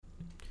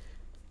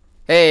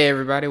Hey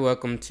everybody,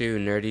 welcome to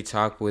Nerdy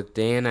Talk with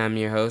Dan. I'm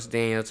your host,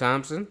 Daniel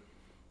Thompson.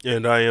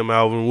 And I am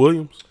Alvin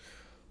Williams.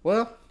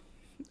 Well,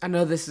 I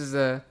know this is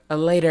a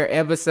later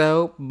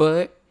episode,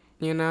 but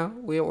you know,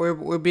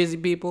 we're busy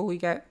people. We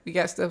got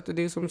stuff to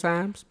do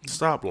sometimes.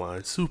 Stop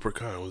lying.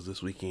 SuperCon was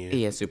this weekend.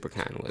 Yeah,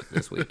 SuperCon was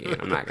this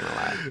weekend. I'm not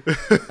gonna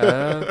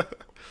lie.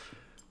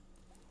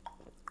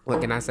 What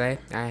can I say?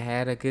 I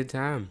had a good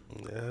time.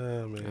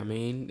 Yeah, man. I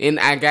mean, and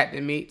I got to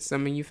meet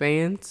some of you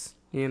fans,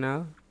 you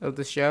know, of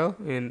the show,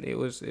 and it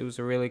was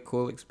a really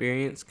cool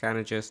experience. Kind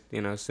of just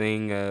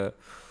seeing the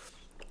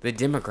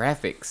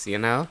demographics, you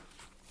know.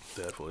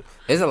 Definitely.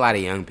 There's a lot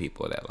of young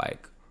people that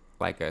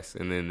like us,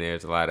 and then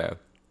there's a lot of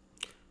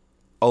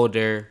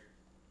older,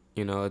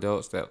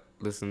 adults that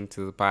listen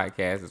to the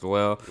podcast as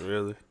well.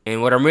 Really?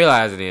 And what I'm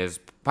realizing is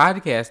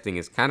podcasting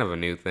is kind of a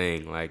new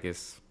thing. Like,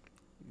 it's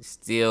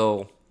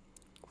still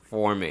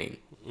forming,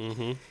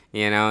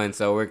 and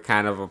so we're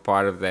kind of a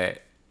part of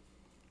that,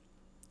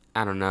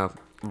 I don't know,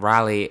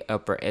 Raleigh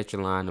upper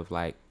echelon of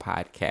like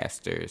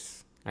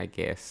podcasters, I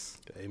guess.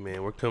 Hey,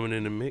 man, we're coming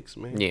in the mix,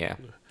 man. Yeah.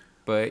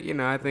 But,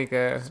 I think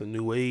it's a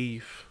new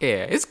wave.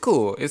 Yeah, it's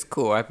cool. It's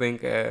cool. I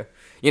think it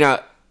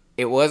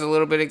was a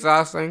little bit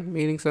exhausting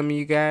meeting some of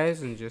you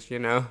guys and just,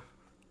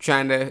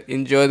 trying to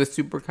enjoy the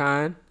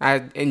SuperCon.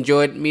 I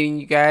enjoyed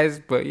meeting you guys,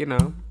 but it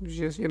was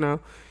just,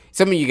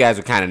 some of you guys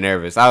were kind of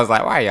nervous. I was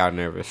like, why are y'all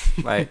nervous?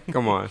 Like,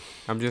 come on.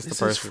 I'm just a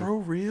person. Is this for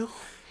real?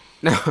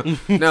 No,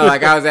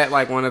 like I was at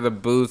like one of the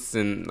booths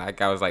and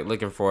like I was like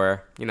looking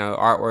for,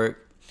 artwork.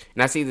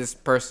 And I see this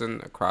person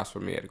across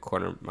from me at the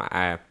corner of my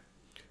eye.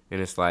 And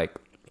it's like,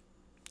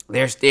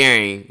 they're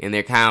staring and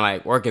they're kind of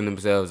like working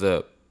themselves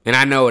up. And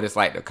I know what it's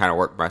like to kind of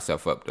work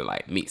myself up to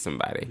like meet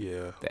somebody.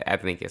 Yeah. That I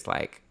think it's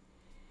like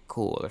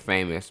cool or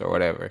famous or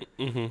whatever.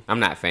 I'm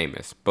not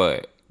famous,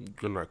 but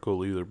You're not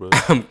cool either, bro.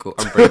 I'm cool.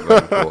 I'm pretty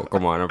fucking cool.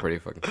 Come on, I'm pretty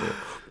fucking cool.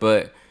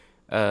 But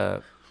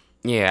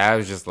yeah, I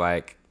was just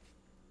like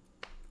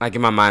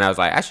in my mind, I was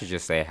like, I should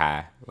just say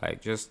hi,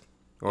 like just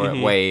or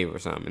wave or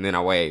something. And then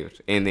I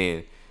waved, and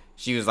then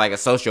she was like a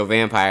social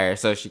vampire,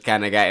 so she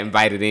kind of got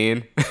invited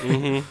in.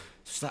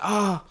 She's like,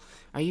 "Oh,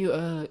 are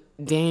you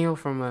Daniel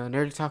from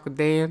Nerdy Talk with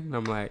Dan?" And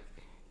I'm like,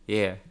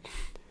 "Yeah."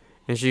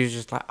 And she was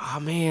just like,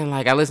 "Oh man,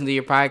 like I listen to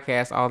your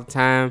podcast all the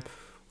time.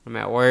 I'm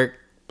at work,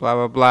 blah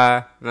blah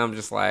blah." And I'm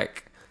just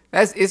like,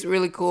 it's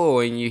really cool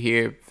when you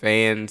hear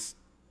fans,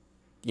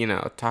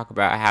 talk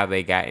about how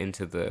they got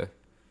into the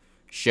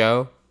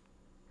show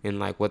and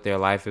like what their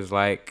life is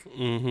like,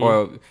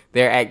 or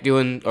they're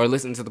doing or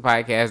listening to the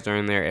podcast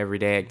during their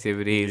everyday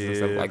activities and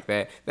stuff like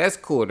that. That's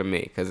cool to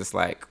me because it's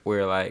like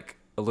we're like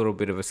a little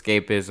bit of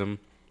escapism,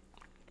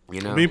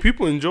 I mean,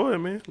 people enjoy it,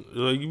 man.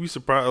 Like, you'd be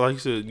surprised. Like you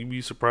said, you'd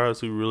be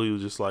surprised who really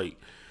just like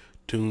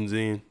tunes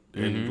in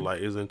and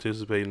like is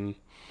anticipating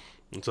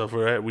and stuff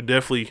like that. We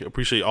definitely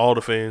appreciate all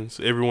the fans,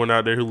 everyone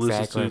out there who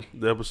listens to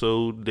the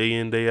episode day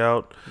in, day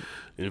out,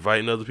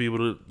 inviting other people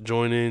to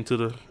join into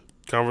the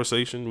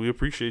conversation. We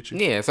appreciate you.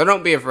 Yeah, so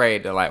don't be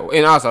afraid to like,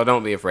 and also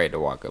don't be afraid to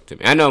walk up to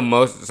me. I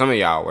know some of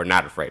y'all were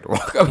not afraid to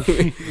walk up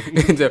to me,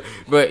 so,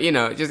 but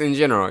just in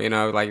general,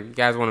 like if you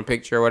guys want a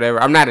picture or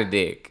whatever, I'm not a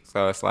dick,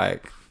 so it's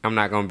like I'm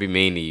not gonna be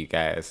mean to you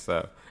guys.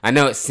 So I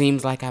know it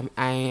seems like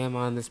I am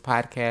on this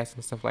podcast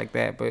and stuff like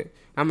that, but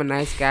I'm a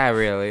nice guy,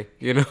 really,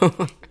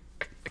 a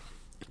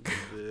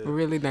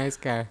really nice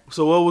guy.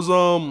 So what was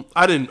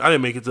I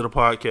didn't make it to the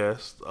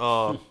podcast.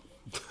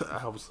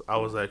 I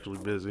was actually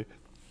busy.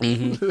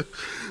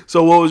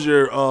 So what was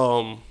your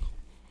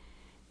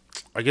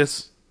I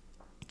guess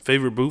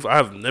favorite booth?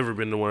 I've never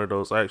been to one of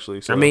those actually.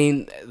 So. I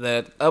mean,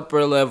 the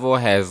upper level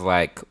has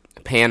like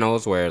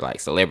panels where like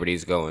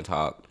celebrities go and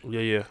talk.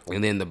 Yeah.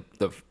 And then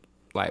the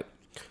like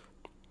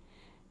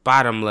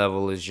bottom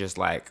level is just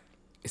like,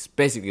 it's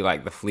basically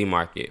like the flea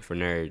market for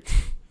nerds.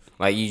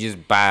 Like you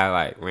just buy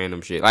like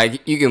random shit.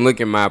 Like you can look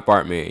in my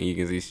apartment and you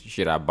can see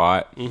shit I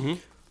bought.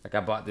 Like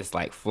I bought this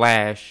like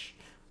Flash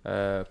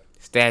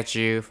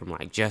statue from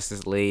like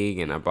Justice League,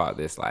 and I bought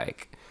this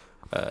like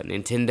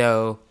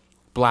Nintendo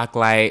block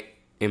light.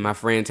 And my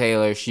friend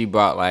Taylor, she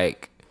bought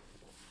like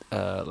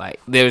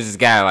there was this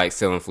guy like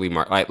selling flea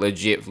market, like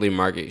legit flea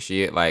market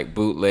shit, like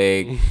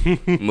bootleg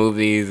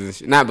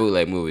movies and not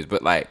bootleg movies,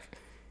 but like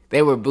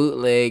they were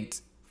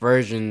bootlegged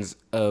versions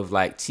of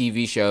like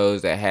TV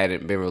shows that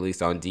hadn't been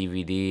released on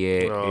DVD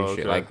yet and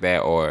shit like that,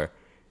 or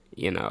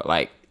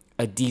like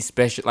a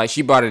like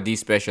she bought a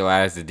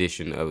despecialized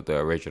edition of the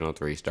original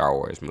 3 Star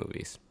Wars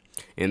movies,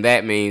 and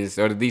that means,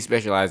 or the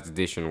despecialized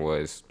edition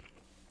was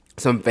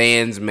some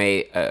fans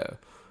made a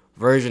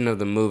version of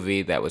the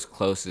movie that was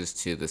closest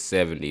to the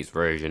 70s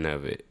version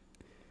of it,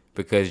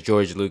 because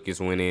George Lucas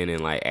went in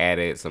and like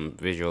added some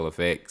visual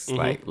effects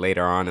like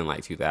later on in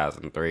like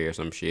 2003 or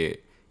some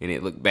shit, and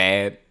it looked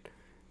bad,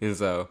 and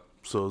so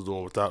it was the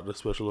one without the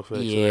special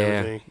effects and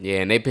everything. Yeah,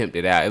 and they pimped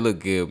it out. It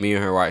looked good. Me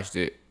and her watched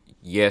it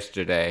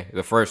yesterday,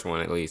 the first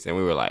one at least, and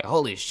we were like,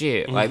 holy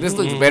shit, like this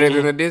looks better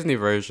than the Disney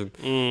version.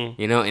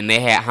 And they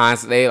had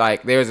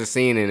there was a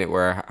scene in it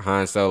where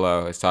Han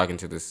Solo is talking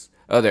to this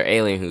other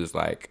alien who's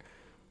like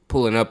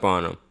pulling up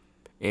on him,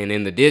 And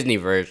in the Disney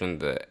version,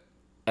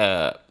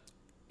 the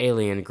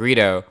alien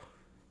Greedo,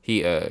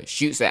 he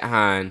shoots at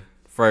Han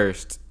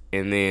first,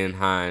 and then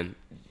Han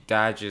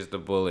dodges the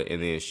bullet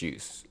and then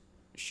shoots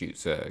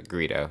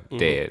Greedo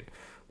dead.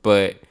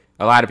 But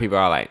a lot of people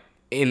are like,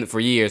 for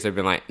years they've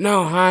been like,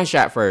 no, Han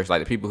shot first.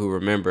 Like the people who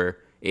remember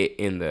it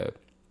in the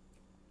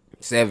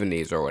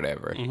 70s or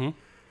whatever.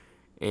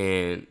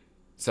 And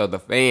so the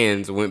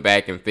fans went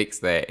back and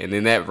fixed that. And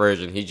in that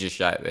version, he just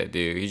shot that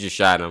dude. He just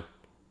shot him.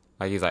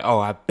 Like, he's like, oh,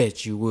 I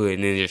bet you would.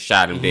 And then just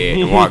shot him dead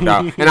and walked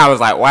off. And I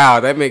was like, wow,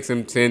 that makes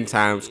him 10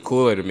 times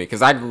cooler to me.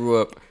 Because I grew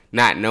up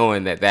not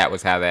knowing that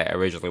was how that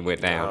originally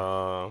went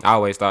down. I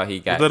always thought he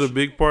got... Was that a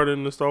big part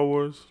in the Star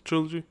Wars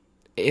trilogy?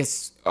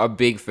 It's a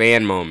big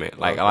fan moment.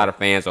 Like, a lot of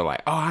fans are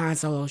like, oh, Han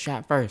Solo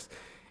shot first.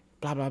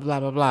 Blah, blah, blah,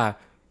 blah, blah.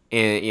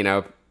 And, you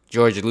know,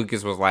 George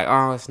Lucas was like,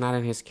 oh, it's not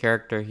in his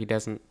character. He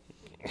doesn't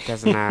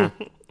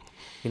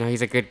you know,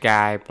 he's a good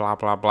guy, blah,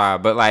 blah, blah.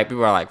 But, like,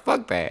 people are like,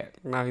 fuck that.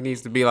 No, he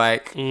needs to be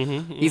like,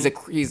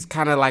 he's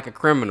kind of like a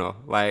criminal.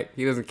 Like,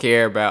 he doesn't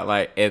care about,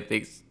 like,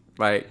 ethics.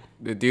 Like,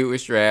 the dude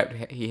was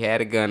strapped. He had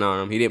a gun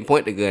on him. He didn't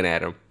point the gun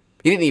at him.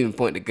 He didn't even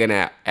point the gun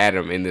at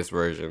him in this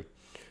version.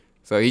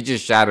 So he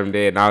just shot him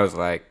dead. And I was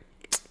like,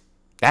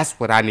 that's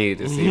what I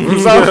needed to see from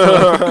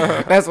Solo.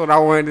 That's what I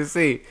wanted to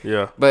see.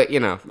 Yeah. But, you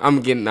know,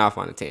 I'm getting off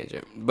on a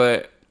tangent.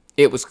 But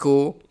it was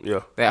cool.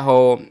 Yeah. That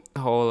whole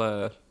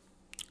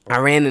I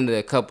ran into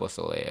a couple of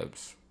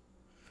celebs,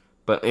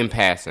 but in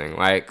passing,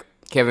 like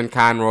Kevin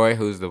Conroy,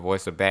 who's the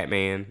voice of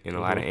Batman in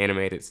a lot of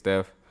animated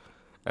stuff.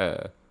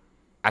 I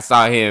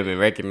saw him and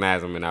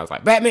recognized him, and I was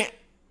like, Batman!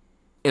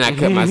 And I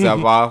cut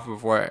myself off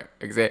before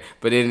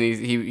but then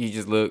he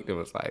just looked and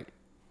was like,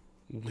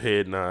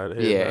 head nod.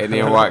 And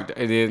then walked,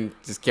 and then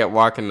just kept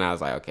walking, and I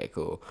was like, okay,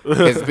 cool.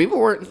 Because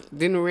people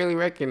didn't really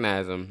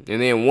recognize him. And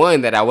then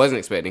one that I wasn't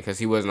expecting, because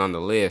he wasn't on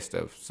the list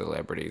of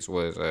celebrities,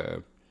 was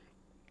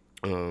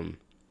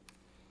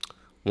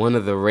one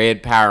of the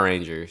Red Power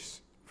Rangers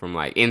from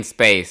like In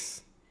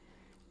Space.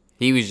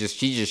 She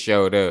just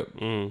showed up,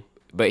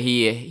 but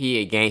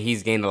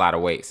he's gained a lot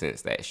of weight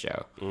since that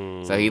show,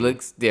 so he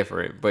looks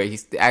different. But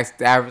I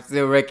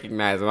still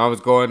recognize him. I was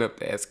going up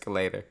the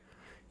escalator,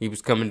 he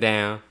was coming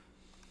down,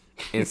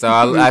 and so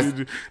I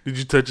did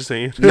you touch his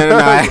hand? No,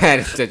 I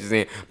had to touch his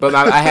hand, but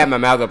I had my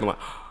mouth open like.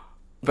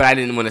 But I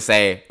didn't want to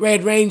say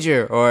Red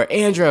Ranger or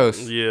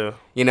Andros. Yeah.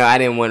 You know, I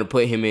didn't want to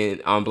put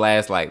him on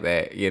blast like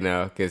that, you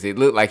know, because it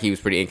looked like he was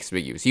pretty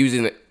inconspicuous.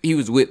 He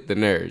was with the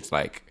nerds,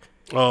 like.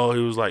 Oh, he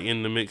was like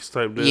in the mix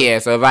type deal? Yeah,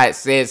 so if I had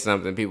said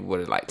something, people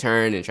would have like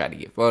turned and tried to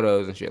get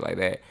photos and shit like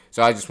that.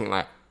 So I just went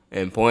like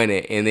and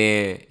pointed, and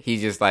then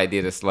he just like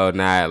did a slow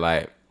nod,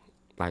 like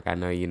I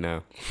know you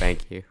know,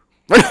 thank you.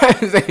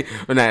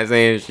 We're not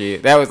saying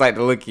shit. That was like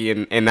the look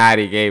and nod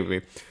he gave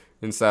me,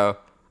 and so.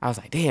 I was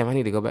like, damn, I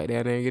need to go back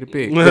down there and get a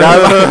pic. But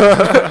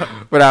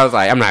I was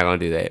like, I'm not gonna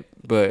do that.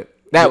 But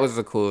that was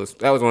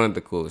one of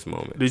the coolest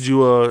moments. Did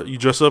you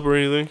dress up or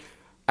anything?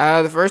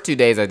 The first 2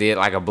 days I did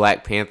like a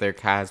Black Panther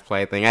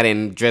cosplay thing. I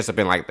didn't dress up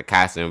in like the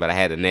costume, but I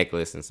had the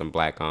necklace and some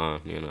black on.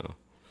 You know,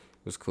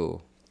 it was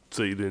cool.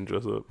 So you didn't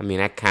dress up? I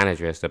mean, I kind of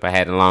dressed up. I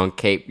had a long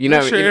cape. You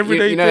know,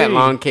 that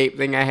long cape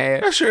thing I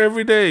had. That's your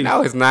everyday.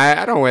 No, it's not.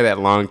 I don't wear that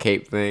long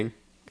cape thing.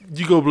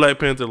 You go Black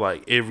Panther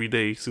like every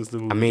day since the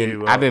movie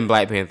came out. I've been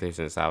Black Panther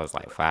since I was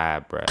like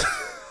 5, bro.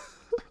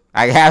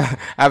 I've had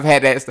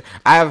that.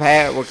 I've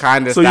had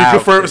Wakanda. So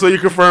you're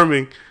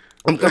confirming.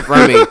 I'm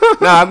confirming.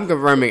 No, I'm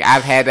confirming.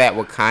 I've had that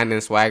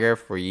Wakandan swagger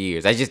for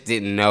years. I just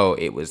didn't know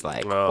it was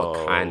like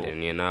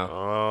Wakandan, you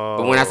know.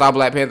 But when I saw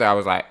Black Panther, I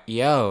was like,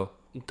 yo.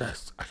 I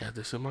got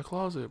this in my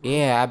closet, bro.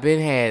 Yeah, I've been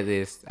had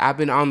this. I've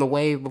been on the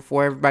wave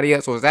before everybody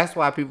else was. That's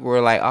why people were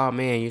like, oh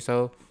man, you're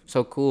so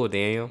cool,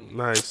 Daniel.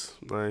 Nice.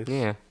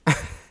 Yeah. I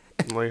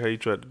like how you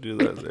tried to do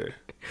that there.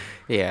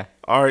 Yeah.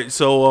 All right,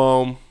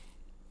 so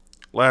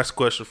last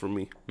question for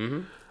me.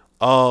 Who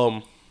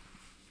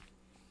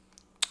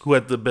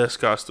had the best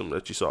costume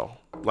that you saw?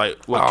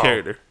 Like, what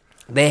character?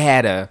 They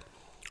had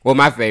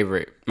my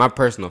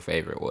personal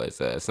favorite was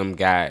some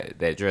guy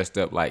that dressed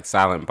up like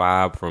Silent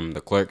Bob from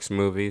the Clerks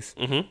movies.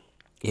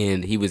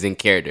 And he was in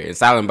character. And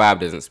Silent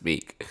Bob doesn't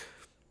speak.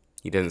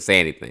 He doesn't say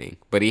anything.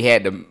 But he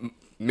had the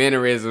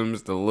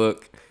mannerisms, the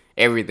look,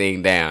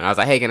 everything down. I was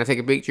like, hey, can I take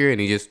a picture? And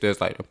he just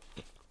does like,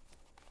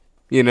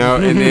 you know,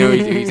 and then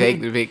we take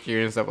the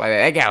picture and stuff like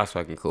that. That guy was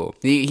fucking cool.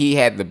 He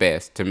had the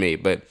best to me,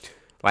 but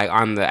like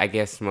on the, I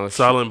guess most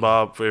Silent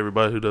Bob, for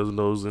everybody who doesn't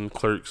know, is in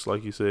Clerks,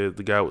 like you said,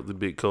 the guy with the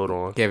big coat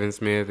on. Kevin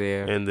Smith,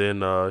 yeah. And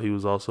then he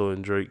was also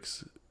in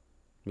Drake's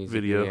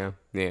video.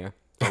 Yeah.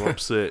 I'm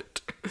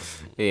upset.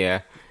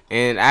 Yeah.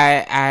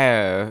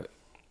 And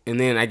and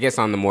then I guess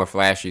on the more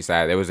flashy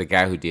side, there was a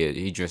guy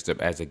he dressed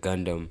up as a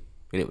Gundam,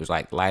 and it was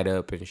like light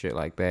up and shit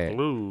like that.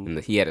 Ooh. And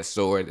he had a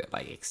sword that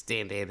like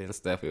extended and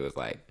stuff. It was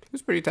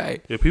pretty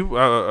tight. Yeah,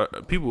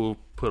 people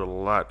put a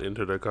lot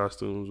into their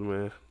costumes,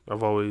 man.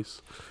 I've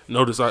always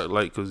noticed,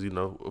 because, you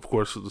know, of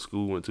course, the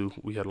school we went to,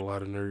 we had a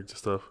lot of nerds and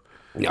stuff.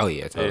 Oh,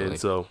 yeah, totally. And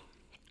so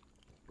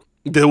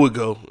They would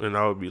go, and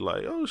I would be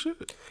like, "Oh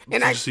shit!"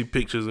 And I see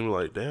pictures and be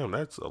like, "Damn,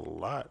 that's a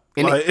lot."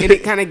 And like,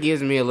 it kind of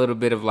gives me a little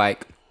bit of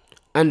like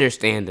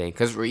understanding,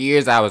 because for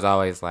years I was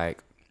always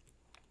like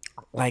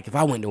if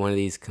I went to one of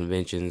these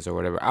conventions or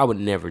whatever, I would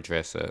never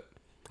dress up.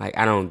 Like,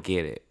 I don't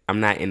get it. I'm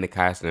not into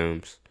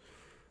costumes.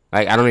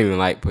 Like, I don't even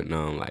like putting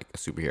on like a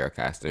superhero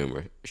costume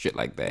or shit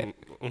like that.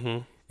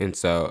 Mm-hmm. And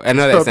so I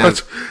know that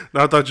sounds.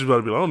 I thought you was about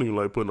to be like, I don't even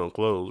like putting on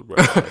clothes, bro.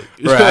 Like,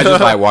 bro, I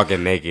just like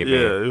walking naked. Yeah,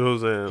 man. you know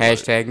what I'm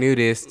saying. Hashtag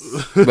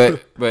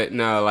nudists. but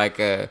no,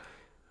 like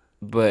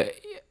but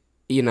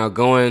you know,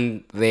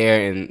 going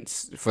there and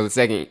for the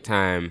second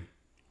time,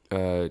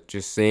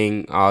 just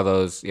seeing all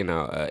those, you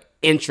know,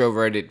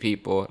 introverted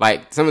people.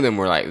 Like, some of them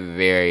were like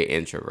very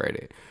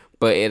introverted,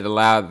 but it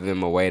allowed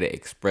them a way to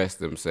express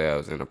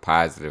themselves in a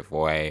positive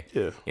way.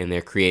 Yeah. And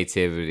their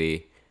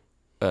creativity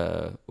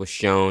was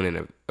shown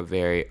in a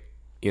very,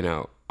 you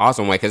know,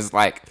 awesome way. Because it's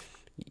like,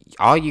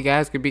 all you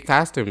guys could be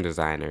costume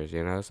designers,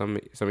 you know. Some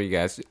of you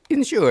guys,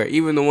 and sure,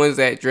 even the ones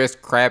that dress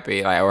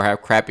crappy, like, or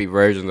have crappy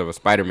versions of a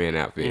Spider-Man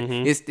outfit,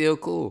 it's still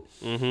cool.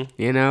 Mm-hmm.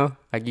 You know,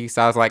 like, you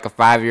saw like a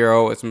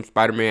 5-year-old with some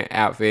Spider-Man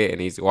outfit, and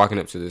he's walking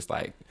up to this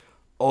like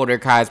older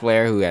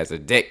cosplayer who has a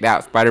decked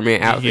out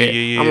Spider-Man outfit.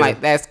 Yeah. I'm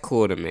like, that's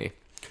cool to me.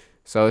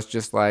 So it's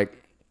just like,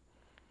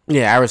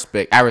 yeah, I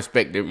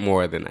respect it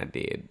more than I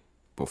did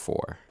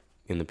before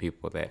in the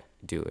people that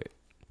do it.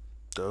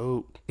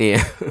 Dope. Yeah. I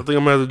think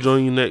I'm gonna have to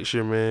join you next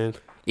year, man.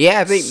 Yeah,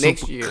 I think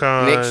next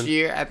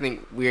year I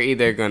think we're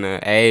either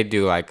gonna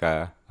do like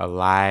a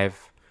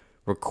live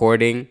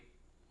recording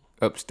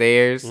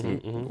upstairs.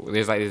 Mm-hmm.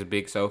 There's like this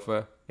big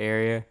sofa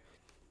area.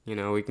 You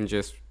know, we can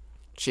just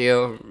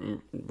chill,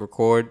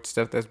 record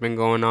stuff that's been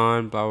going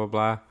on, blah blah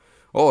blah.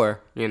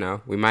 Or, you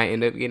know, we might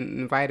end up getting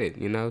invited,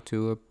 you know,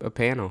 to a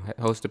panel,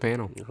 host a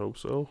panel. I hope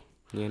so.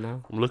 You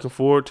know, I'm looking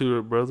forward to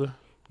it, brother.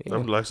 Yeah.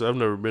 Like I said, I've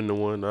never been to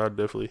one. I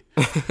definitely,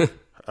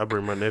 I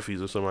bring my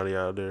nephews or somebody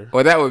out there.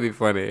 Well, that would be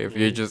funny if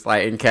you're just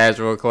like in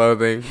casual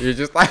clothing. You're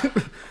just like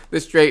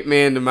the straight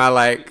man to my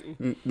like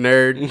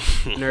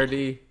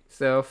nerdy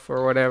self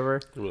or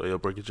whatever. Like, yo,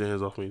 break your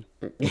hands off me.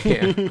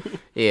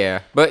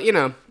 Yeah. But you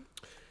know,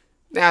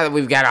 now that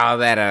we've got all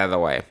that out of the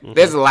way,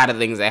 there's a lot of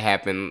things that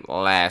happened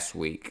last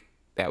week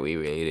that we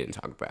really didn't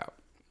talk about.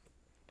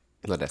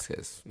 Well, that's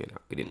because, you know,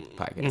 we didn't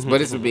podcast. But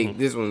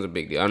this one's a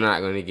big deal. I'm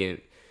going to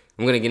get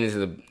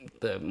into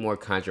the more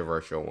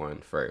controversial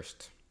one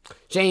first.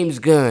 James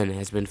Gunn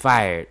has been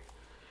fired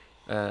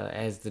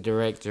as the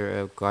director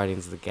of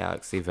Guardians of the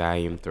Galaxy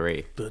Volume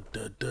 3.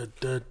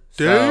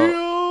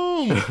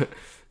 Damn!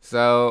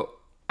 So,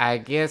 I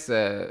guess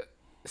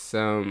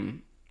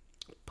some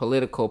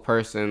political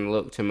person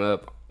looked him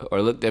up,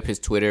 or looked up his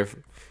Twitter,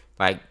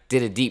 like,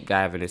 did a deep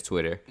dive in his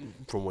Twitter.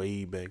 From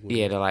way back when.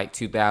 Yeah, to like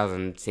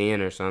 2010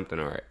 or something,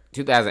 or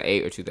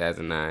 2008 or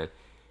 2009.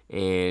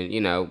 And,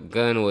 you know,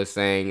 Gunn was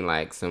saying,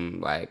 like, some,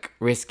 like,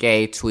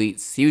 risque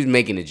tweets. He was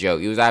making a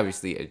joke. It was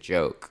obviously a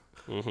joke.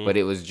 Mm-hmm. But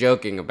it was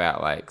joking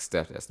about, like,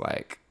 stuff that's,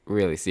 like,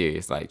 really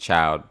serious, like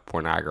child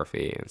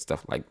pornography and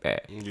stuff like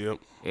that. Yep.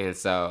 And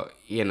so,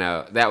 you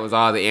know, that was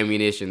all the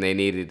ammunition they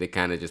needed to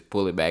kind of just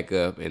pull it back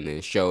up and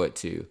then show it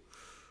to.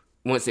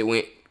 Once it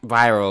went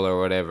viral or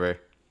whatever,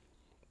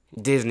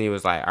 Disney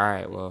was like, all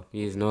right, well,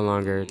 he's no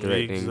longer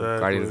directing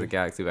Guardians of the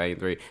Galaxy Volume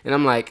 3. And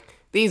I'm like,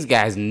 these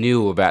guys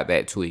knew about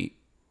that tweet.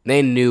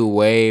 They knew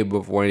way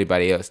before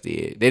anybody else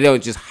did. They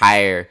don't just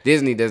hire.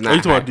 Disney does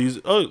not hire.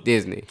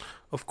 Disney.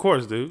 Of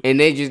course, dude. And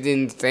they just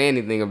didn't say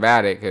anything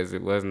about it because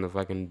it wasn't a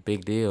fucking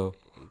big deal.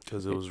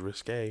 Because it was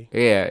risque.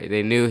 Yeah,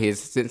 they knew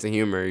his sense of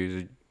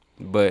humor.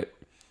 But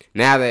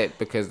now that,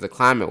 because the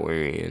climate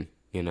we're in,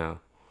 you know,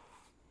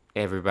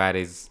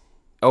 everybody's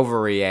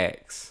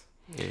overreacts.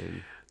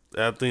 And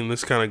I think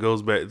this kind of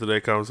goes back to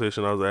that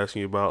conversation I was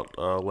asking you about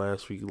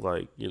last week.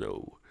 Like, you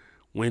know,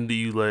 when do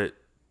you let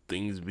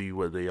things be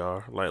what they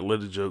are? Like,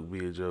 let a joke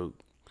be a joke.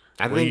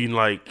 I think you,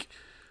 like,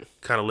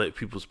 kind of let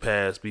people's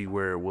past be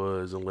where it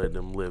was and let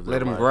them live. Let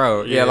them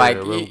grow. Yeah, like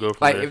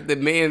if the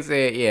man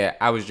said, "Yeah,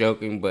 I was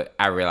joking, but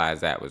I realized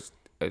that was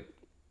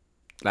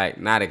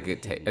not a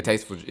good, a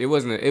tasteful. It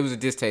wasn't. It was a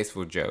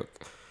distasteful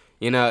joke."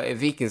 You know, if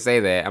he can say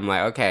that, I'm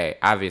like, okay,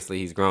 obviously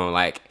he's grown.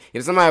 Like,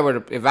 if somebody were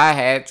to, if I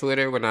had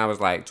Twitter when I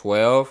was like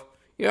 12,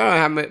 you know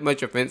how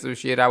much offensive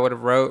shit I would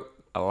have wrote?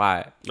 A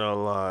lot.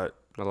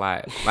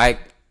 Like,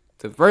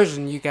 the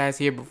version you guys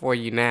hear before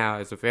you now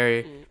is a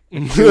very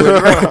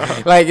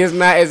like, it's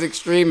not as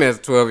extreme as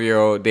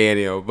 12-year-old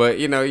Daniel, but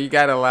you know, you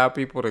gotta allow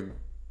people to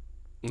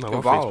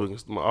evolve. My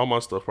Facebook, all my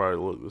stuff probably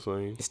look the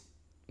same.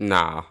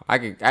 Nah,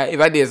 if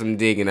I did some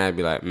digging, I'd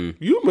be like,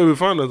 You maybe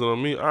find nothing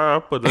on me. I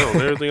put that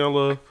on everything I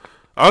love.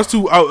 I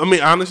mean,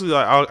 honestly,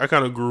 like, I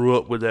kind of grew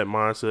up with that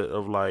mindset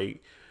of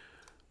like,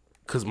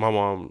 cause my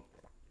mom.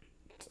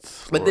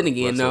 But then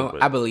again, no,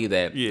 I believe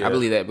that. Yeah. I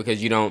believe that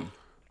because you don't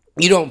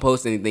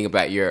post anything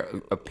about your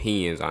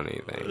opinions on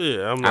anything.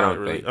 Yeah, I'm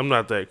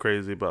not that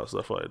crazy about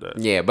stuff like that.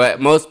 Yeah,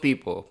 but most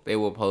people, they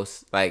will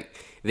post like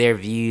their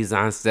views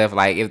on stuff.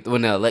 Like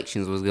when the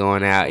elections was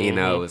going out, you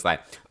know, it was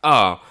like,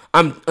 oh,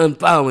 I'm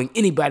unfollowing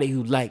anybody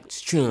who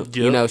likes Trump,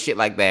 you know, shit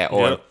like that.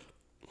 Or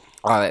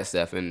all that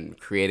stuff, and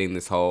creating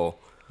this whole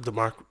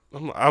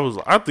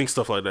I think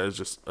stuff like that is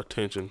just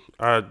attention.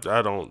 I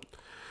don't.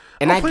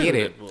 And I get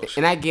it.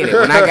 And I get it.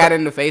 When I got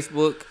into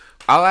Facebook,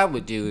 all I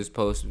would do is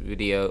post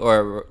video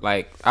or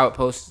like I would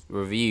post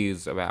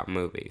reviews about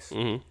movies.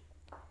 Mm-hmm.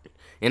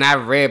 And I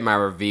read my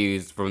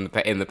reviews from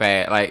in the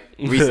past. Like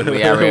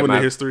recently, I read my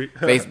history.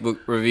 Facebook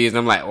reviews. And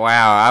I'm like,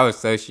 wow, I was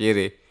so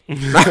shitty.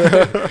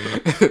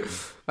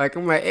 Like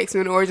I'm like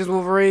X-Men Origins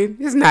Wolverine.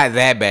 It's not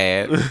that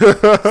bad.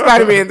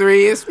 Spider-Man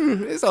 3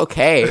 it's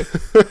okay.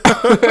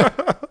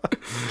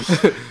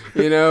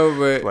 You know,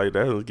 but like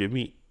that doesn't give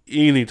me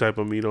any type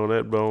of meat on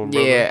that bone.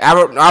 Yeah,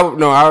 I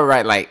would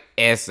write like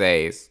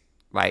essays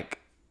like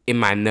in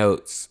my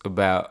notes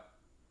about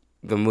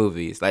the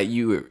movies. Like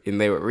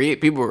and they would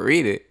read. People would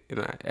read it. And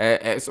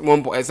at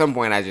some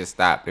point, I just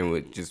stopped and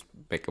would just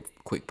make a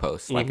quick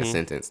post, like a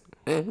sentence.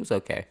 It was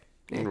okay.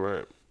 Yeah.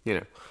 Right. You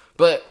know,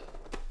 but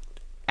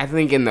I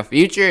think in the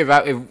future,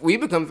 if we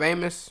become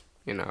famous,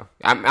 you know,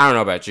 I don't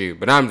know about you,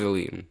 but I'm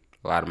deleting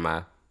a lot of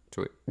my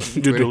Twitter.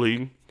 You're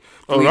deleting?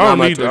 Oh, I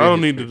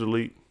don't need to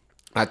delete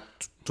my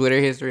Twitter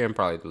history. I'm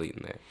probably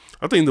deleting that.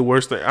 I think the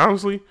worst thing,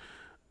 honestly,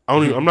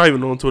 I'm not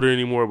even on Twitter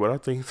anymore. But I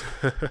think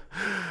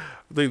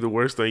the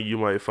worst thing you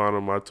might find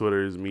on my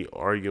Twitter is me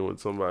arguing with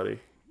somebody.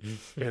 And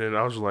then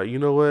I was like, you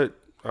know what?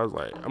 I was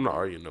like, I'm not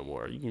arguing no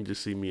more. You can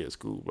just see me at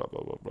school, blah,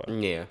 blah, blah, blah.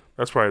 Yeah.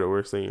 That's probably the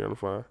worst thing you're going to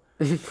find.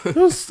 It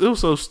was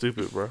so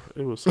stupid, bro.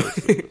 It was so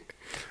stupid.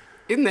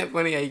 Isn't that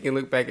funny how you can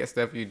look back at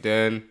stuff you've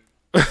done?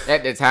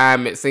 At the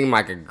time, it seemed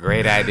like a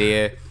great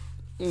idea.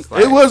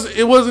 Like,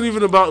 it wasn't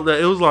even about that.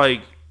 It was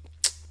like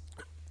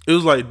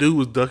dude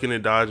was ducking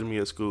and dodging me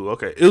at school.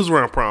 Okay. It was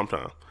around prom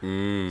time.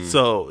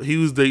 So he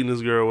was dating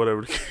this girl, whatever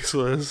the case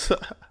was.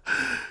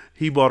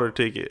 He bought her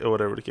ticket or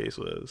whatever the case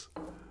was.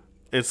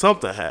 And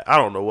something happened. I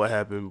don't know what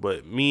happened,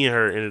 but me and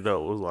her ended up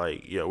was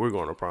like, yeah, we're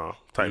going to prom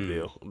type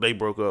deal. They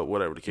broke up,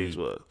 whatever the case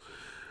was.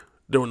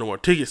 There were no more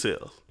ticket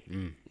sales.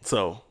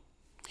 So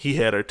he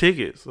had her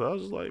tickets. So I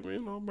was just like,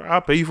 man, no, bro,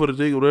 I'll pay you for the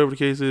ticket, whatever the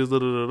case is,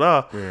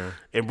 da-da-da-da. Yeah.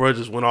 And bro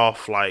just went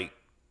off like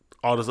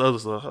all this other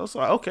stuff. I was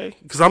like, okay.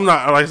 Because I'm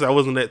not, like I said, I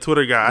wasn't that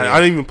Twitter guy. Yeah. I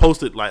didn't even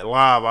post it like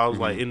live. I was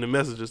like in the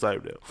messages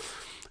type deal.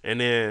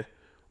 And then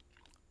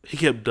he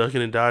kept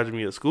ducking and dodging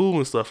me at school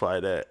and stuff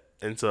like that.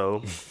 And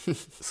so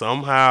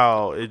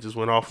somehow it just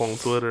went off on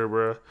Twitter,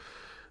 bro.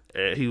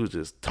 And he was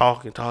just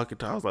talking. I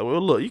was like, well,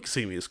 look, you can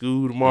see me at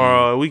school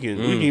tomorrow. We can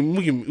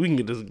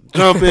get this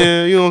jump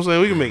in. You know what I'm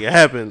saying? We can make it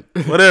happen.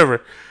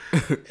 Whatever.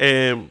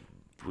 And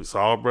we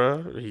saw,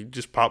 bro. He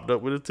just popped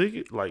up with a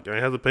ticket. Like I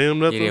didn't have to pay him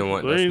nothing. You didn't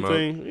want or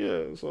anything. Smoke.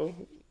 Yeah. So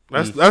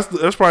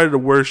that's probably the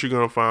worst you're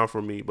gonna find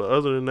from me. But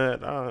other than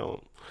that,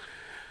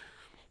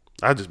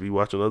 I just be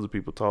watching other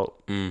people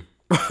talk.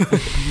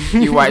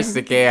 You watch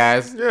the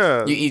chaos.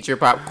 Yeah. You eat your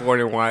popcorn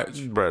and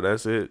watch. Bro,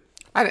 that's it.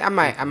 I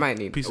might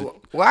need piece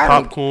of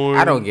popcorn.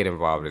 I don't get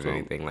involved in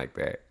anything like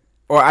that,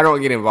 or I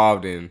don't get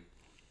involved in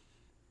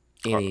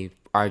any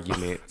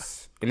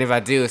arguments. And if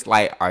I do, it's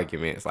light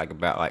arguments, like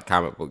about like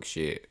comic book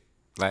shit.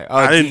 Like,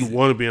 I didn't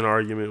want to be in an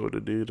argument with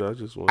a dude. I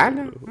just wanted. I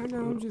know.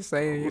 I'm just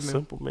saying. I'm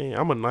simple, man.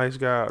 I'm a nice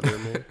guy out there,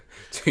 man.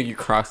 Till you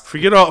cross.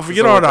 Forget all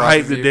the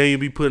hype that Daniel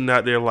be putting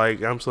out there.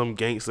 Like I'm some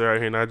gangster out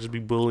here, and I just be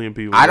bullying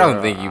people. I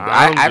don't think you.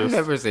 I've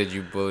never said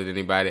you bullied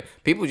anybody.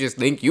 People just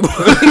think you.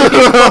 People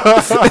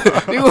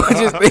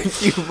just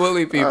think you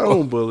bully people. I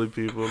don't bully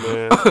people,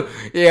 man.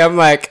 Yeah,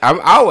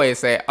 I always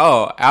say,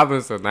 "Oh,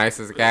 Alvin's the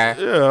nicest guy."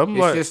 Yeah,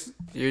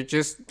 You're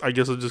just. I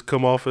guess I just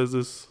come off as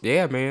this.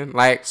 Yeah, man.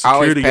 Like I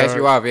always pass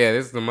you off. Yeah,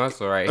 this is the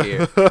muscle right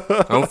here.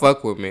 Don't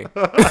fuck with me.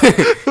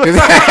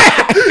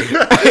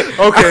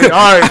 Okay,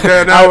 all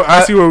right. Now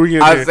I see where we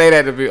get. I say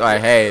that to be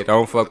like, hey,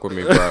 don't fuck with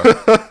me, bro.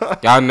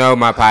 Y'all know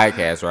my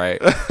podcast,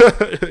 right?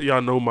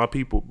 Y'all know my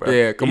people, bro.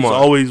 Yeah, come on.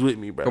 He's always with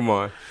me, bro. Come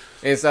on.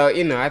 And so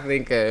I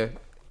think.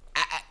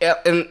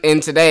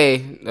 And today,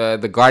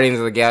 the Guardians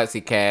of the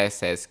Galaxy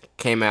cast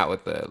came out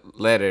with a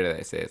letter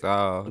that says,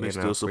 "Oh, we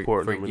still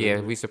support them." Yeah,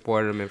 we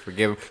supported them and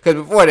forgive them because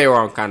before they were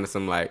on kind of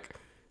some like,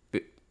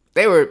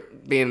 they were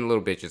being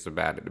little bitches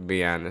about it. To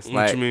be honest, what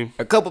like you mean?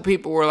 A couple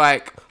people were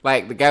like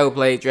the guy who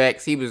played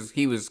Drax. He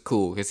was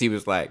cool because he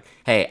was like,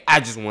 "Hey, I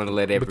just want to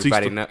let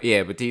everybody know."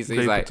 Yeah, Batista.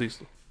 He's like,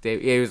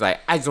 he was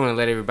like, "I just want to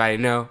let everybody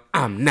know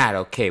I'm not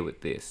okay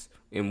with this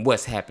and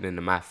what's happening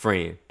to my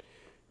friend."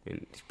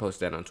 And he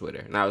posted that on Twitter.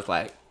 And I was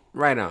like,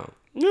 right on.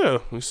 Yeah,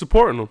 we're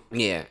supporting them.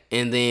 Yeah.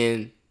 And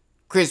then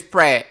Chris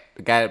Pratt,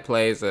 the guy that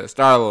plays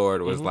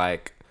Star-Lord, was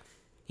like,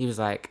 he's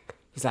like,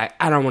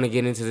 I don't want to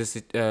get into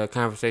this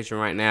conversation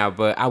right now,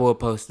 but I will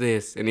post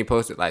this. And he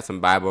posted like some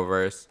Bible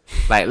verse.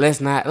 Like,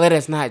 let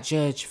us not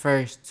judge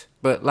first.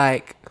 But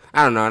like,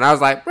 I don't know. And I was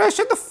like, bro,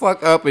 shut the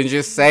fuck up and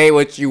just say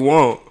what you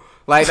want.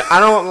 Like, I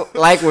don't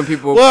like when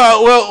people.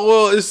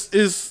 Well,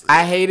 it's.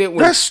 I hate it when.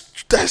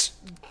 That's.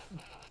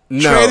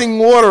 No. Treading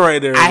water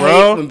right there, bro. I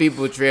hate when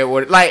people tread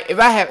water. Like, if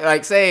I have,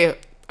 like, say,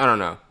 I don't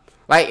know.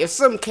 Like, if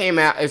something came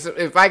out,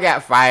 if I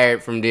got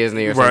fired from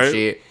Disney or some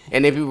shit,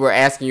 and then people were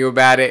asking you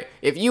about it,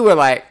 if you were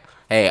like,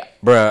 hey,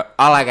 bro,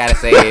 all I gotta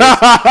say is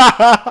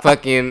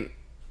fucking,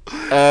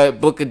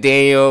 Book of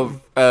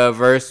Daniel,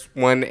 verse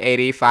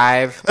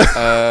 185.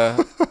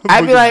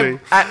 I'd be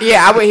like,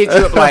 I would hit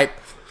you up like,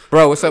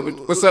 bro, what's up with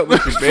you, man?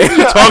 What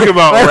you talking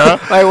about, bro?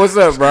 Like, what's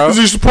up, bro? Is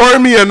you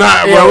supporting me or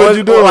not, bro? Yeah, what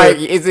you doing? Like,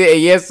 is it a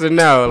yes or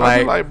no?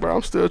 Like, bro,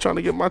 I'm still trying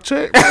to get my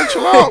check. Man,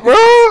 chill out, bro.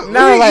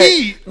 No,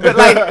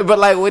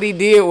 like, what he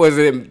did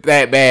wasn't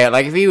that bad.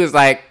 Like, if he was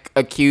like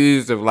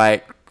accused of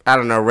like, I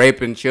don't know,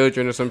 raping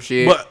children or some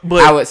shit,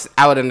 but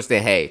I would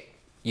understand. Hey,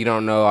 you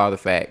don't know all the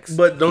facts.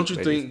 But don't you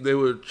think they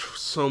were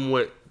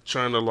somewhat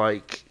trying to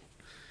like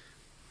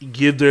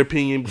give their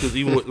opinion, because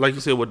even with, like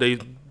you said, what they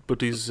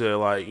said,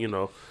 like, you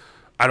know,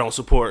 I don't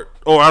support,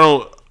 or I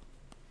don't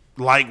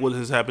like what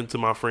has happened to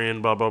my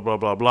friend, blah blah blah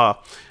blah blah.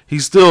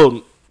 He's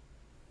speaking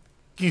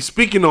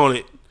on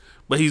it,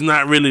 but he's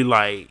not really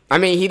like. I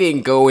mean, he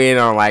didn't go in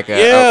on like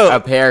a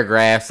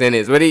paragraph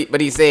sentence, but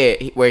he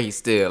said where he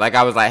stood. Like,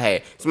 I was like,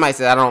 hey, somebody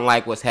said I don't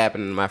like what's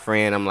happening to my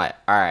friend. I'm like,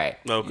 all right,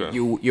 okay,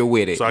 you're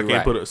with it. So I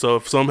can't put it. So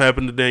if something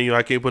happened to Daniel,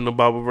 I can't put no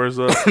Bible verse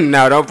up.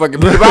 No, don't fucking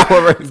put the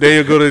Bible verse.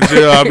 Daniel go to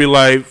jail. I'll be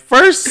like,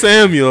 1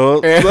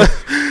 Samuel.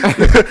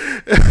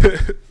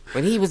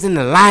 When he was in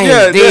the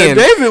lion's den.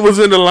 David was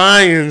in the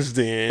lion's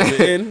den,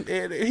 and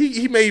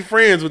he made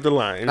friends with the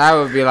lions. I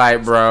would be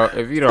like, bro,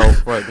 if you don't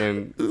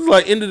fucking... It's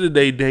like, end of the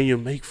day, Daniel,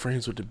 make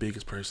friends with the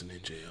biggest person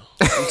in jail.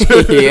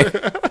 Yeah.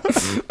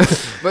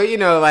 But, you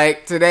know,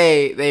 like,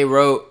 today, they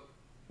wrote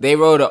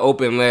an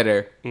open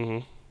letter,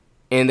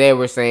 and they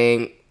were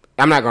saying,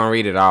 I'm not going to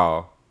read it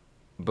all,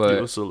 but...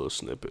 Give us a little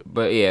snippet.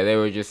 But, yeah, they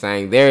were just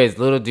saying, there is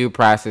little due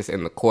process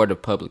in the court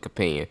of public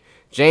opinion.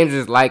 James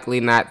is likely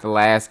not the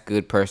last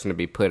good person to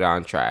be put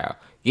on trial.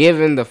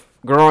 Given the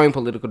growing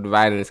political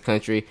divide in this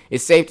country,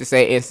 it's safe to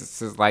say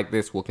instances like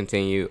this will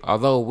continue,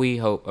 although we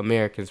hope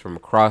Americans from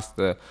across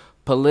the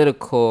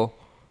political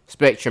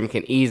spectrum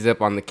can ease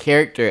up on the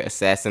character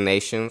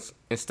assassinations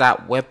and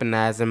stop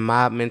weaponizing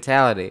mob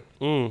mentality.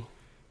 You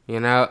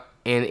know,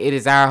 and it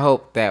is our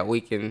hope that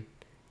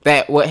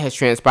that what has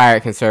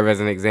transpired can serve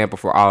as an example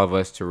for all of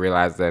us to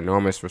realize the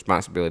enormous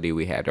responsibility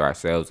we have to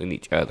ourselves and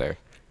each other.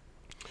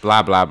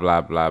 Blah blah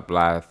blah blah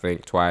blah.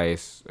 Think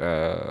twice.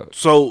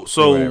 So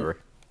whatever.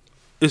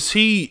 Is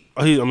he?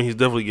 I mean, he's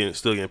definitely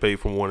still getting paid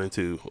from 1 and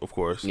 2, of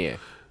course. Yeah.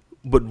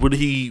 But would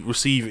he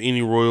receive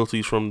any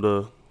royalties from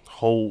the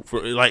whole,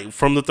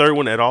 from the third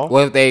one at all?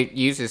 Well, if they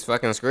use his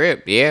fucking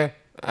script, yeah,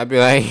 I'd be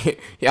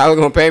like, y'all are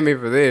gonna pay me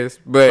for this.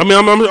 But I mean,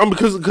 I'm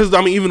because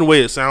I mean, even the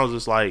way it sounds,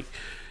 it's like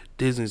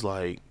Disney's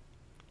like,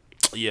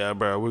 yeah,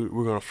 bro,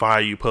 we're gonna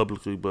fire you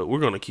publicly, but we're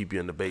gonna keep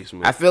you in the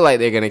basement. I feel like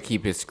they're gonna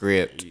keep his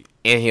script,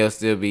 and he'll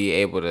still be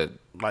able to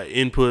like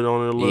input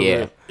on it a little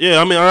bit. Yeah,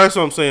 I mean, that's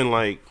what I'm saying.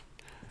 Like,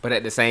 but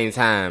at the same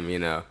time, you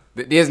know,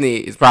 Disney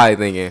is probably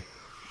thinking,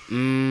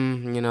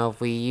 you know,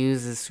 if we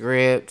use the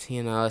script,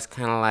 you know, it's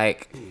kind of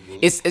like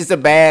it's a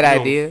bad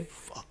idea.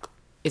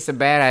 It's a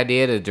bad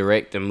idea to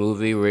direct a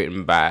movie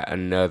written by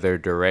another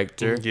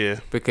director. Yeah,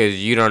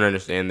 because you don't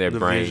understand their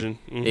brain. Vision.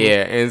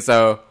 Yeah, and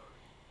so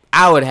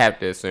I would have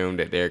to assume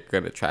that they're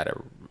gonna try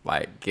to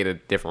like get a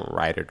different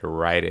writer to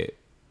write it.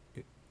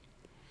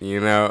 You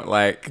know,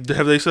 like,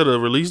 have they set a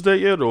release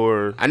date yet,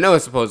 or? I know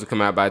it's supposed to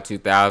come out by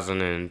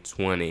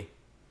 2020.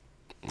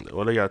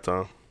 Well, they got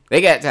time. They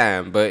got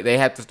time, but they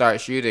have to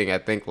start shooting, I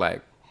think,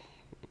 like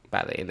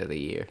by the end of the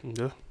year.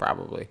 Yeah,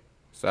 probably.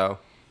 So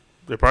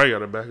they probably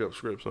got a backup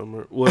script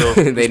somewhere. Well,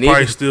 it's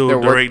probably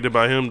still directed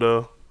by him,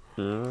 though.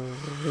 You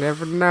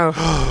never know.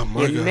 Oh,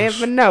 my gosh.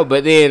 Never know.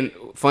 But then,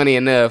 funny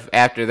enough,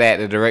 after that,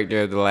 the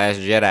director of The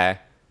Last Jedi,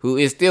 who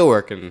is still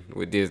working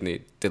with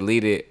Disney,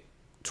 deleted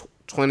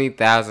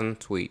 20,000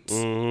 tweets.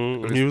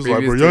 Mm-hmm. He was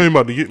like, bro, y'all ain't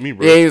about to get me,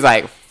 bro. Yeah, he was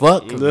like,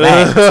 fuck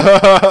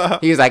that.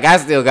 He was like, I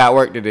still got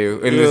work to do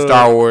in the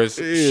Star Wars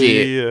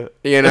shit.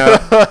 Yeah. You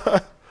know?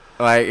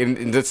 Like,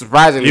 and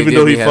surprisingly, even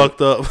though he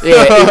fucked up.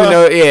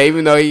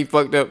 Even though he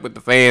fucked up with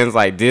the fans,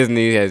 like,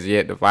 Disney has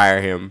yet to fire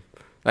him.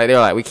 Like, they're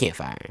like, we can't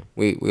fire him.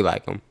 We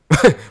like him.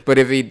 But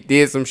if he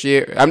did some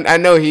shit, I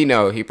know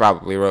he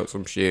probably wrote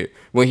some shit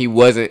when he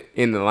wasn't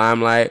in the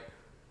limelight.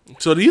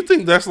 So do you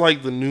think that's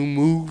like the new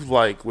move,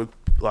 like with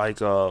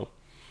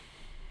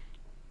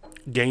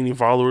gaining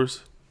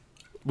followers?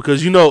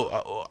 Because, you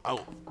know,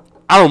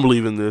 I don't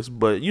believe in this,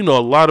 but, you know, a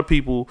lot of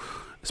people,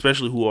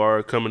 especially who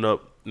are coming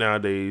up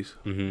nowadays,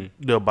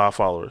 they'll buy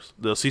followers.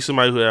 They'll see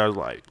somebody who has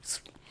like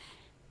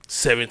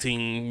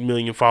 17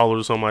 million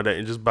followers or something like that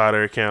and just buy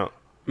their account.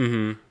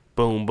 Boom,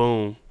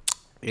 boom.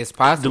 It's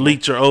possible.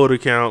 Delete your old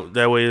account.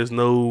 That way there's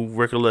no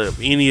record of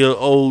any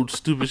old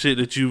stupid shit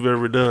that you've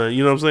ever done.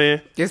 You know what I'm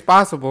saying? It's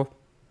possible.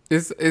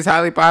 It's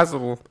highly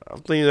possible. I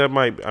think that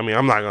might. I mean,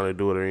 I'm not gonna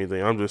do it or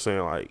anything. I'm just saying,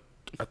 like,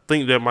 I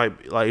think that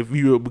might be, like, if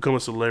you become a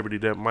celebrity,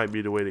 that might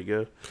be the way to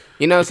go.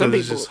 You know, some people,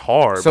 it's just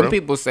hard. Some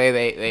people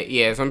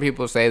say some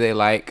people say they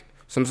like,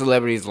 some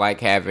celebrities like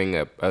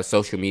having a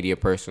social media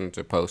person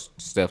to post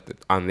stuff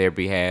on their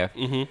behalf,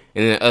 and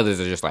then others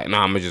are just like, no,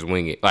 I'm gonna just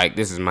wing it. Like,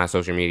 this is my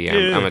social media.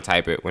 I'm gonna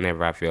type it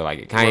whenever I feel like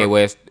it. Kanye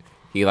West,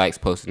 he likes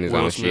posting his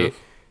own shit.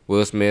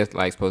 Will Smith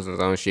likes posting his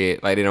own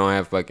shit. Like, they don't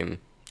have fucking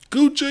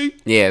Gucci.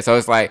 Yeah, so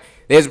it's like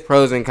there's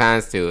pros and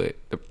cons to it.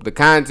 The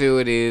con to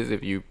it is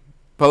if you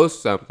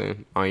post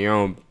something on your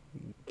own,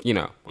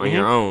 on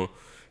your own,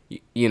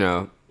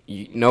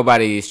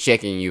 nobody is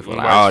checking you for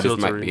like, this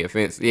might be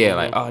offensive. Yeah,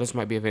 like, this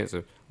might be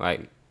offensive.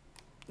 Like,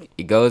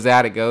 it goes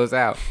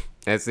out.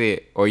 That's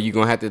it. Or you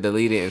gonna have to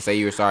delete it and say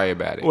you were sorry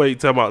about it. Wait,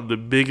 talking about the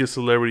biggest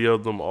celebrity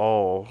of them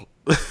all,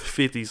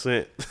 50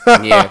 Cent.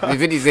 Yeah,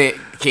 50 Cent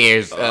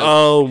cares.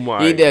 Oh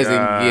my! He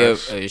doesn't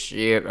give a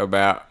shit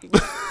about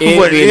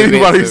what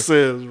anybody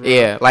says. Bro.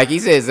 Yeah, like he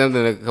said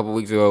something a couple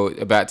weeks ago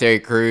about Terry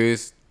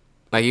Crews.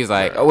 Like he was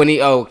like,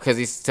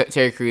 because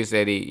Terry Crews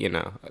said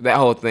that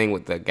whole thing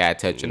with the guy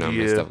touching him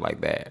and stuff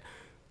like that,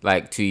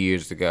 like 2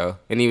 years ago,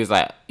 and he was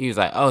like,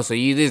 oh, so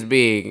you this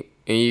big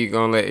and you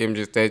gonna let him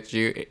just touch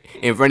you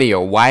in front of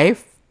your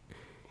wife?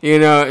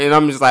 And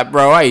I'm just like,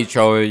 bro, why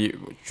are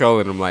you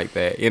trolling him like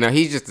that?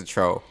 He's just a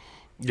troll.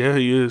 Yeah,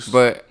 he is.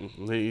 But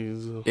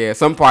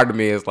some part of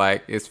me is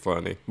like, it's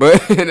funny.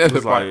 But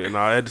it's like,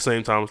 at the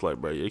same time, it's like,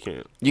 bro, you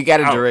can't. You got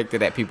to direct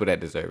it at people that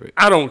deserve it.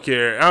 I don't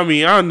care. I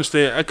mean, I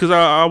understand because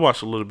I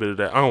watched a little bit of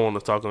that. I don't want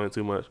to talk on it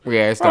too much.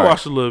 Yeah, I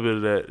watched a little bit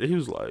of that. He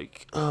was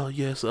like, "Oh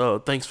yes,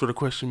 thanks for the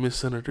question, Miss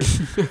Senator."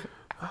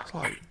 I was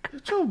like,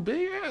 "It's your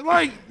big ass."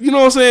 Like, you know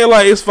what I'm saying?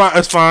 Like, it's fine.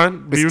 It's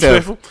fine. Be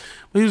respectful.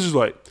 But he was just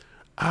like,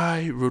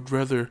 I would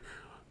rather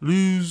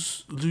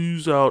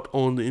lose out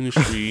on the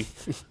industry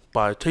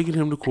by taking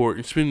him to court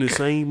and spending the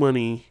same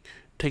money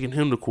taking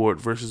him to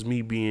court versus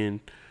me being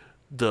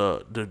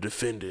the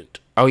defendant.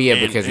 Oh yeah,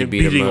 because he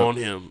beat beating on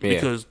him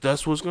because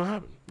that's what's gonna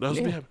happen. That's what's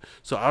gonna happen.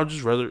 So I'd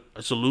just rather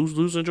it's a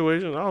lose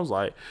situation. I was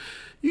like,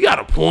 you got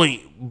a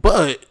point,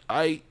 but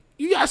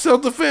you got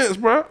self-defense,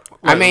 bro. Like,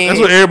 I mean, that's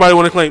what everybody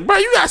want to claim, bro.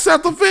 You got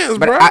self-defense,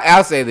 bro. But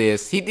I'll say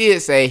this: he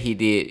did say he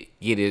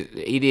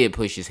did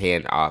push his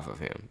hand off of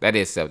him. That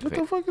is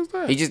self-defense. What the fuck is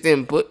that? He just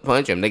didn't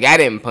punch him. The guy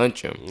didn't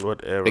punch him.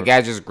 Whatever. The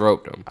guy just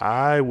groped him.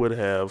 I would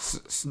have.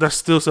 That's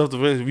still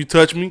self-defense. If you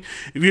touch me,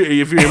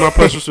 if you're in my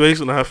personal space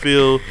and I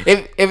feel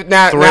if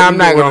now I'm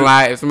not gonna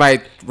lie. If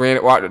somebody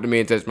walked up to me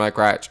and touched my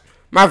crotch,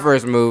 my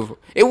first move,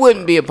 it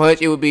wouldn't be a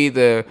punch. It would be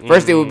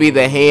first. It would be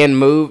the hand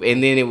move,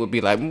 and then it would be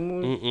like,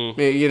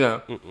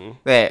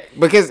 that.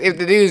 Because if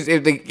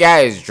the guy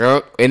is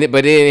drunk, but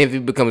then if he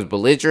becomes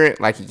belligerent,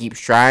 like he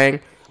keeps trying,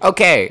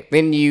 okay,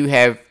 then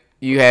you've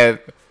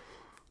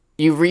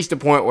reached the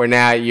point where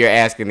now you're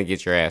asking to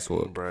get your ass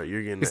whooped. Bro,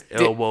 you're getting an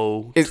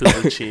elbow to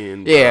the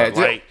chin. Bro. Yeah,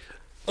 like.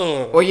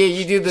 Well, yeah,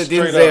 you do the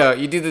Denzel.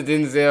 You do the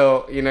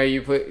Denzel.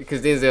 You put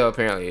because Denzel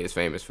apparently is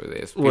famous for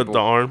this. With the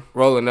arm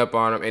rolling up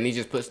on him, and he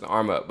just puts the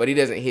arm up, but he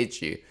doesn't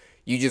hit you.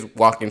 You just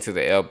walk into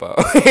the elbow.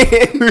 He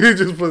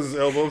just puts his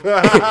elbow.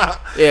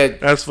 Yeah,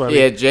 that's funny.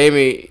 Yeah,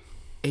 Jamie,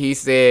 he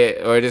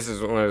said, or this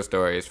is one of the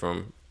stories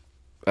from.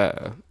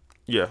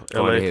 Yeah,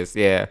 LA.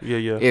 Yeah.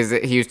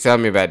 He was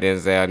telling me about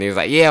Denzel, and he was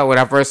like, "Yeah, when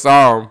I first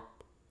saw him,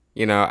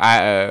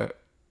 I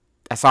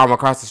saw him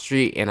across the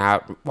street, and I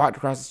walked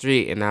across the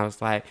street, and I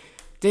was like."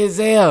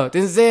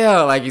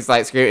 Denzel, like he's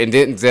like screaming, and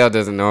Denzel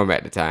doesn't know him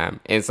at the time,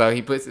 and so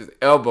he puts his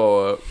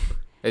elbow up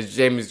as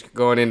Jamie's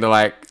going in to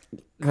like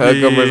hug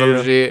him or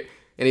some shit,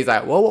 and he's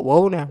like,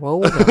 whoa now,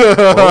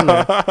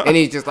 and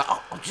he's just like,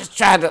 I'm just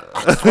trying to,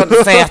 I just want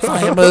to say I saw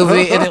your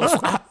movie, and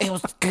it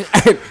was good,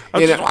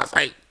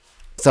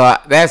 So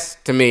that's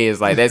to me is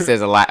like that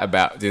says a lot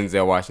about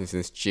Denzel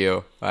Washington's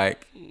chill,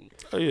 like.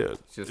 Oh yeah,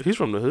 he's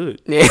from the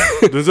hood. Yeah,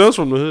 Denzel's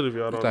from the hood. If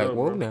y'all don't like, know,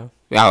 whoa now,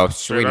 oh,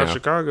 we know,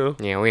 Chicago.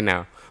 Yeah, we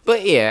know.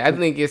 But yeah, I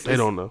think they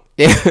don't know.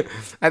 Yeah,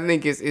 I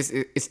think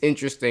it's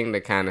interesting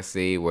to kind of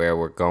see where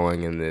we're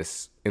going in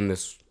this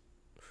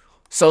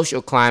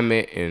social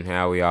climate and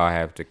how we all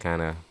have to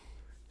kind of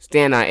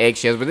stand on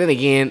eggshells. But then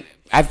again,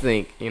 I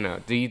think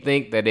do you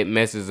think that it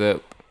messes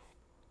up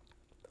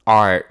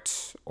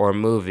art or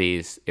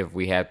movies if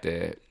we have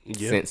to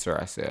censor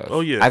ourselves?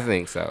 Oh yeah, I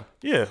think so.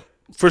 Yeah,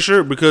 for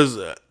sure, because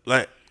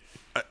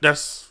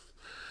that's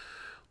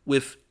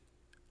with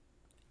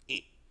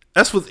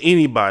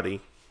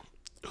anybody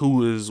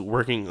who is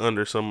working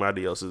under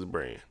somebody else's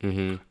brand.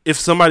 Mm-hmm. If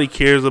somebody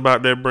cares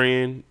about their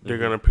brand, they're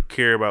going to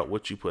care about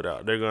what you put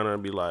out. They're going to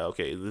be like,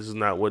 okay, this is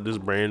not what this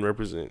brand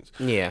represents.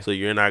 Yeah. So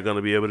you're not going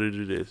to be able to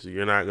do this.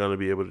 You're not going to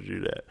be able to do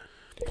that.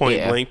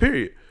 Point blank,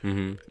 period.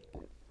 Mm-hmm.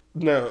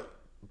 Now,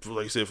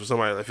 like I said, for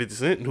somebody like 50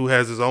 Cent who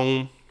has his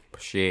own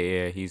shit,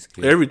 yeah, he's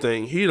good.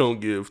 Everything, he don't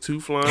give two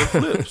flying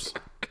flips.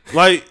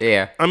 Like,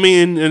 yeah. I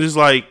mean, and it's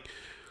like,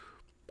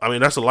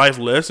 that's a life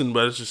lesson,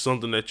 but it's just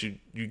something that you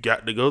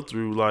got to go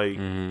through. Like,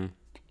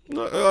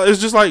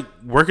 it's just like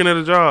working at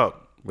a job.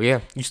 Yeah.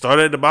 You start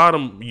at the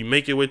bottom, you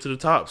make your way to the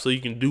top so you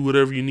can do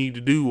whatever you need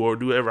to do or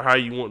do whatever how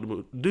you want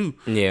to do.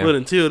 Yeah. But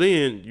until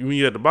then, when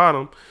you're at the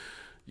bottom,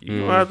 you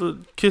don't have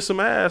to kiss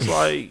some ass,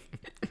 like,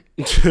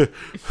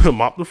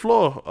 mop the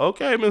floor.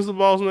 Okay, Mr.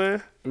 Boss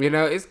Man.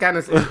 It's kind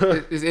of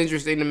it's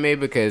interesting to me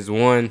because,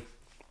 one,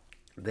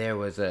 there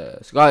was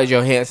Scarlett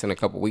Johansson a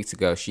couple weeks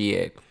ago. She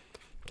had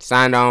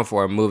signed on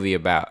for a movie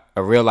about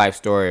a real life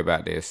story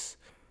about this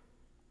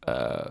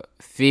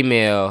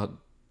female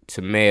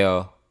to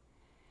male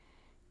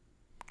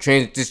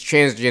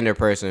transgender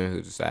person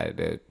who decided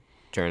to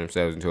turn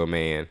themselves into a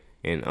man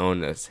and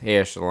owned a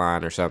hair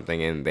salon or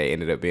something, and they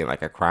ended up being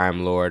like a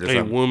crime lord or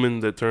something. A woman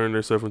that turned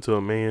herself into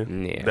a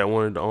man that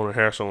wanted to own a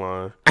hair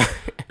salon that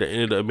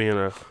ended up being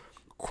a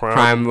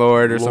crime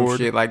lord or some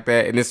shit like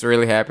that. And this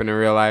really happened in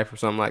real life or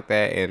something like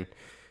that. And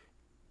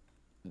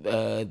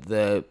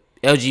the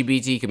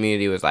LGBT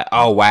community was like,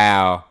 oh,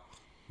 wow.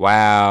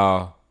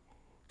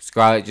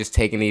 Scarlett just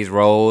taking these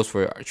roles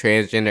for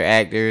transgender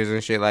actors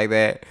and shit like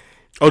that.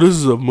 Oh, this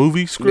is a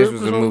movie script?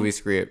 This was a movie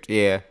script,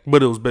 yeah.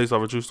 But it was based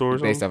off a true story?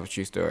 Based off a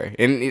true story.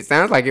 And it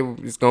sounds like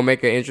it's going to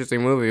make an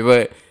interesting movie.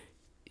 But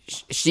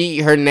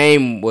her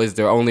name was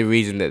the only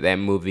reason that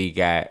movie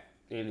got...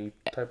 Any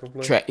type of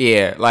play?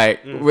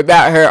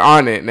 Without her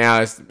on it, now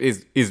it's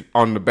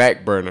on the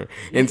back burner.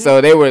 And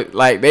so they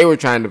were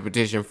trying to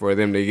petition for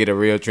them to get a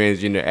real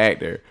transgender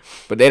actor.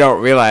 But they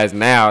don't realize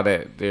now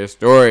that their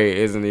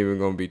story isn't even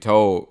going to be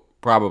told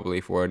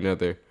probably for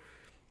another,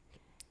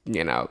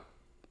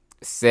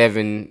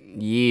 7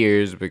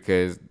 years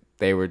because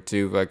they were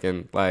too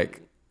fucking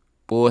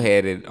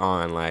bullheaded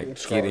on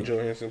Scarlett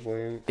Johansson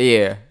playing.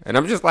 Yeah, and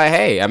I'm just like,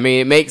 hey, I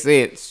mean, it makes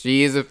sense.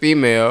 She is a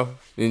female,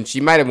 and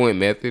she might have went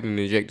method and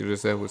injected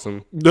herself with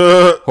some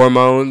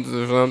hormones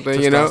or something.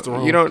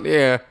 Testosterone. You don't,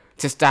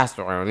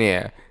 testosterone.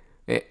 Yeah.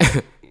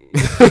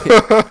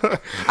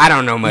 I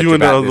don't know much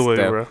about this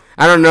stuff. Bro.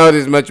 I don't know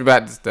this much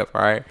about this stuff.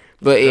 All right.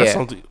 But yeah. That's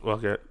something.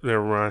 Okay,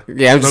 never mind.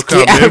 Yeah, I'm just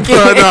kidding. No,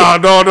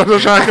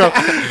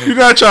 you're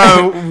not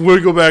trying to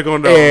wiggle back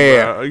on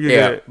that.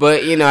 Yeah.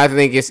 But I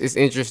think it's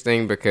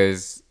interesting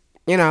because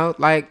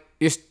the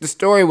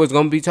story was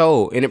gonna be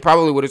told, and it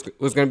probably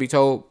was gonna be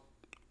told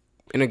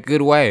in a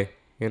good way,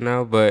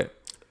 But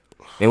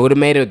it would have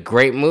made a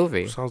great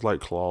movie. Sounds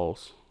like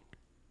Claws.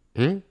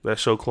 That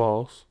show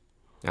Claws.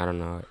 I don't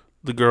know it.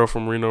 The girl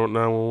from Reno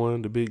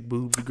 911, the big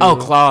boob girl. Oh,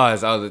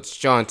 Claws. Oh,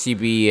 it's on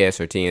TBS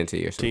or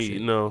TNT or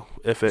something. No,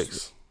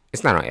 FX.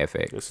 It's not on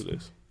FX. Yes, it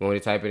is. Want me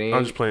to type it in?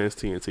 I'm just playing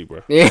TNT,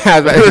 bro. Yeah,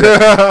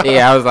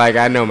 I was like,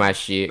 I know my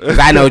shit. Because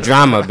I know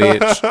drama,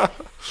 bitch.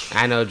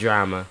 I know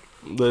drama.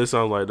 But it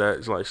sounds like that.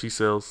 It's like she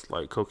sells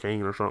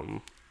cocaine or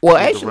something. Well,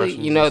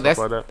 actually,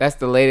 that's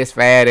the latest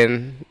fad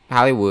in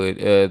Hollywood.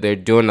 They're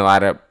doing a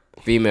lot of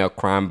female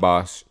crime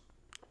boss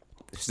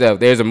stuff.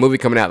 There's a movie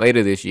coming out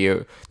later this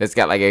year that's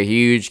got a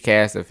huge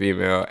cast of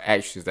female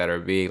actresses that are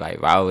big, like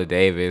Viola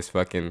Davis,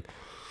 fucking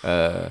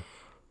I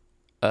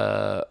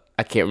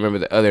can't remember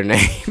the other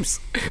names.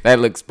 That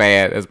looks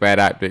bad. That's bad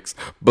optics.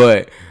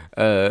 But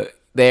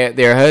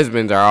their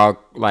husbands are all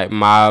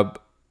mob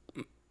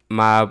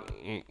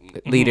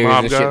leaders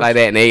and shit like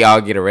that, and they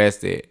all get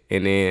arrested,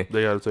 and then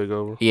they gotta take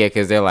over. Yeah,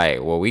 because they're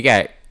like, well, we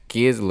got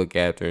kids to look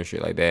after and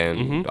shit like that,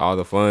 and all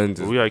the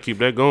funds. We gotta keep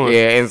that going.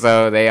 Yeah, and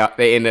so they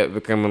end up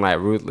becoming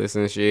ruthless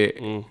and shit.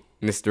 And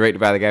it's directed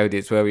by the guy who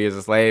did 12 Years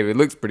a Slave. It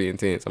looks pretty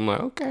intense. I'm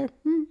like, okay.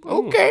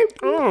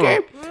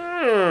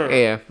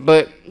 Yeah,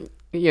 but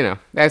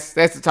that's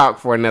the talk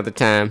for another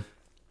time.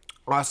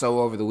 Also,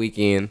 over the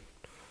weekend,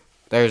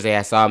 Thursday,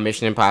 I saw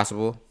Mission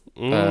Impossible.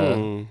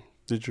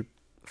 Did you?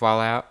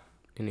 Fallout,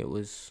 and it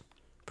was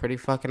pretty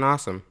fucking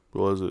awesome.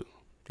 Was it?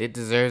 It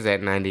deserves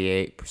that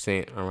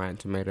 98% on Rotten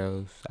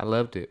Tomatoes. I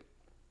loved it.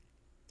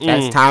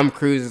 That's Tom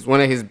Cruise is one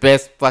of his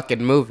best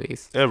fucking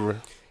movies ever.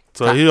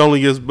 So he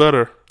only gets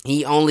better.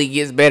 He only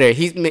gets better.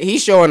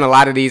 He's showing a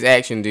lot of these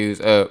action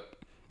dudes up.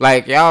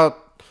 Y'all,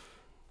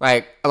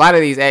 a lot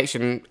of these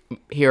action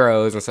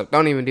heroes and stuff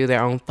don't even do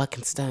their own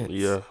fucking stunts.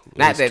 Yeah.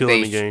 Not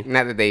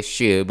that they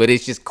should, but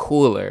it's just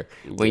cooler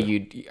when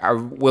you are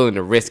willing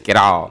to risk it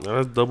all. No,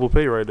 that's double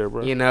pay right there,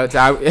 bro.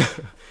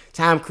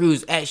 Tom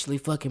Cruise actually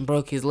fucking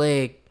broke his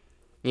leg.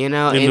 In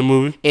the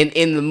movie?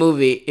 In the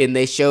movie, and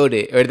they showed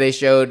it, or they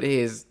showed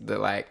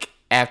the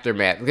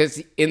aftermath.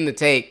 Because in the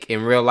take,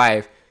 in real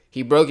life,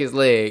 he broke his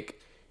leg,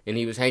 and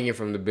he was hanging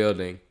from the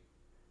building,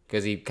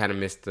 because he kind of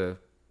missed the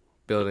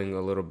building a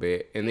little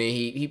bit. And then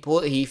he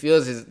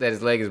feels that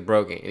his leg is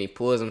broken, and he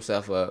pulls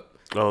himself up.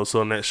 Oh,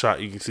 so in that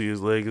shot, you can see his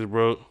leg is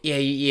broke? Yeah,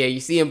 you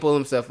see him pull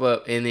himself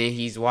up, and then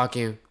he's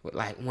walking with,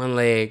 one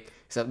leg.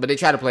 So, but they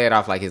try to play it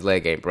off like his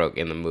leg ain't broke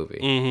in the movie.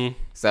 Mm-hmm.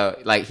 So,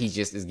 he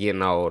just is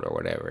getting old or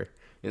whatever.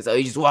 And so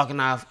he's just walking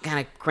off, kind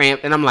of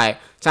cramped. And I'm like,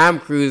 Tom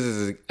Cruise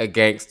is a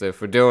gangster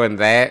for doing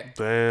that.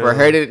 Damn. For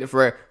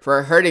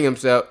hurting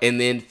himself and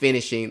then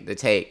finishing the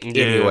take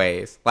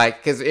anyways.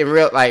 Because in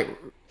real,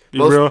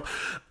 most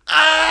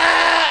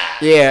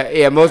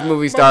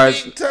movie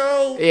stars.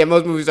 Yeah,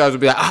 most movie stars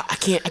would be like, I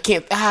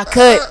can't, cut.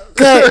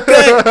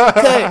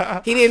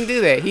 He didn't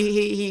do that.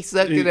 He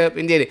sucked it up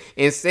and did it.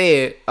 And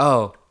said,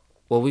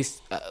 we're going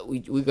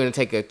to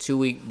take a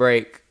 2-week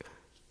break.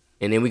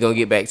 And then we're going to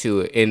get back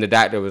to it. And the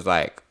doctor was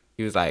like,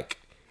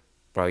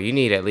 bro, you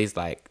need at least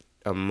a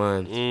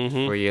month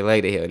for your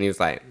leg to heal. And he was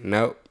like,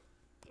 nope,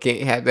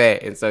 can't have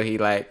that. And so he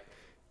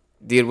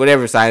did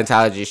whatever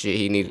Scientology shit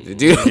he needed to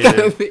do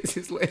to fix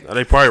his leg.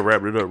 They probably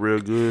wrapped it up real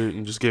good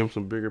and just gave him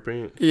some bigger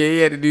pants. Yeah, he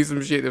had to do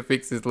some shit to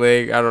fix his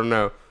leg. I don't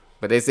know.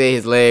 But they say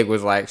his leg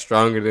was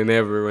stronger than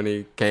ever when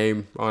he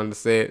came on the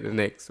set the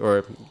next,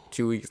 or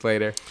 2 weeks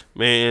later.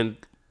 Man,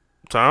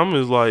 Tom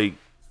is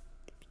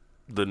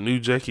The new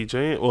Jackie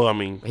Chan. Well, I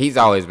mean, he's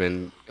always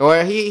been,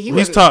 or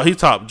he's top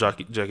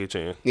Jackie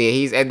Chan. Yeah,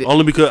 he's at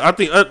only because I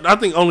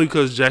think only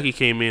because Jackie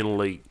came in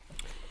late.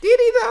 Did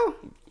he though?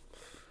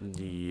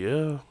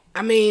 Yeah.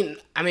 I mean,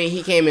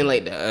 he came in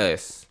late to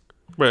us.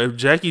 But if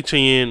Jackie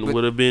Chan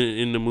would have been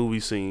in the movie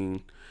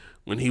scene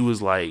when he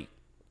was like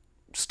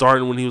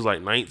starting when he was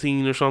like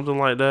 19 or something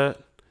like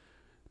that,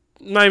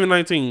 not even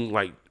 19,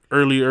 like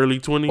early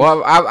 20s.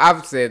 Well,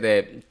 I've said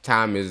that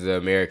Tom is the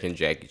American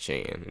Jackie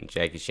Chan, and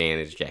Jackie Chan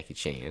is Jackie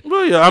Chan.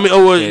 Well, yeah, I mean,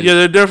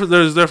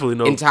 there's definitely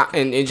no. And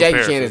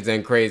Jackie Chan has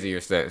done crazier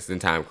stunts than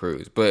Tom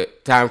Cruise,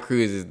 but Tom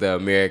Cruise is the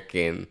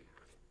American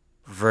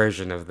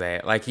version of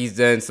that. Like, he's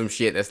done some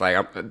shit that's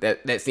like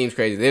that seems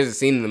crazy. There's a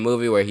scene in the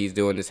movie where he's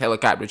doing this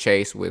helicopter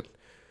chase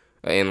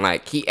and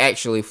like he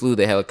actually flew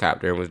the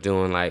helicopter and was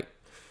doing like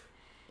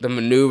the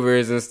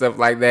maneuvers and stuff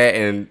like that.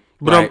 And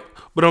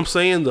But I'm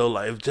saying though,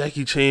 like if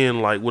Jackie Chan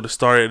like would have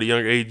started at a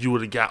younger age, you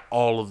would have got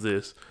all of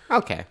this.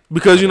 Okay.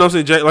 Because you know what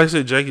I'm saying, like I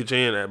said, Jackie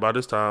Chan by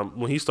this time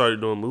when he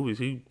started doing movies,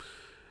 he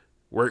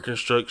worked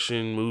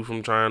construction, moved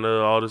from China,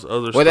 all this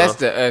other stuff. Well, that's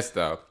to us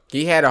though.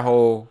 He had a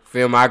whole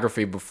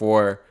filmography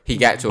before he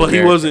got to. But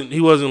America.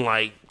 He wasn't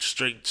like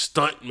straight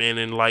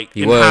stuntman and like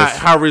he was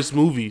high risk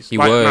movies. He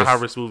was not high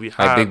risk movies,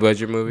 like big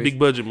budget movies. Big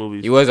budget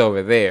movies. He was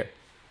over there.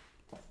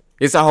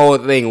 It's a whole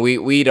thing.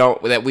 We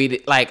don't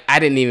like. I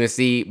didn't even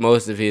see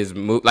most of his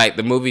like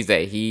the movies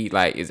that he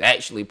like is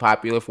actually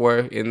popular for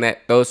in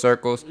those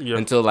circles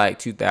until like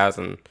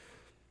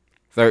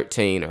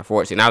 2013 or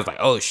 14. I was like,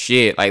 oh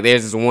shit! Like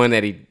there's this one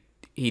that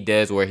he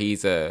does where he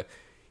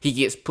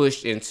gets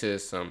pushed into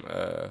some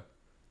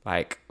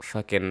like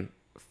fucking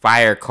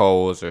fire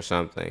coals or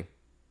something,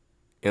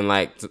 and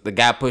like the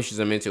guy pushes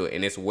him into it,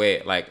 and it's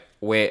wet like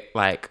what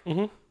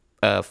do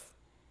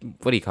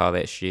you call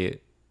that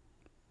shit?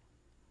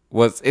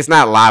 It's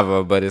not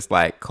lava, but it's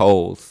like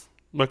coals.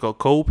 Like a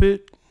coal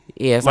pit?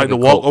 Yeah, it's like the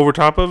walk over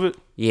top of it?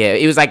 Yeah,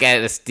 it was like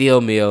at a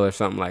steel mill or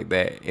something like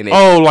that. And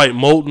like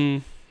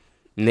molten.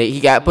 And he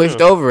got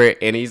pushed over it,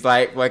 and he's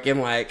like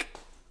fucking like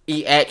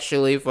he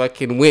actually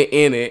fucking went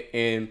in it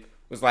and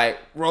was like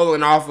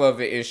rolling off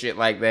of it and shit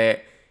like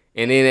that.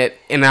 And then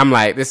and I'm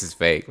like, this is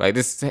fake. Like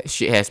this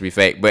shit has to be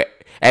fake. But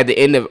at the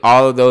end of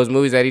all of those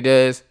movies that he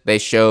does, they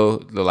show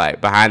the like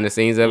behind the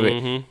scenes of it.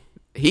 Mm-hmm.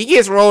 He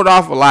gets rolled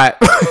off a lot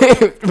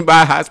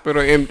by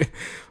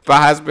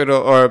hospital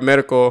or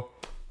medical,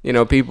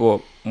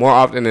 people more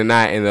often than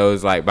not in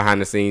those like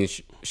behind the scenes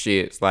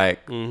shits.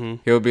 Like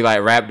he'll be like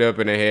wrapped up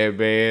in a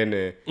headband,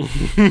 and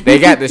they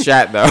got the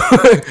shot though.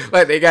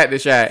 Like they got the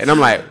shot, and I'm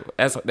like,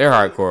 they're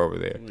hardcore over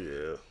there.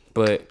 Yeah,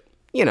 but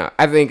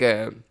I think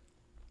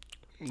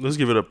let's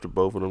give it up to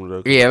both of them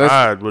though. Yeah,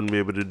 I wouldn't be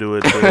able to do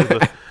it.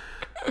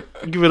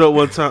 Give it up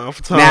one time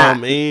for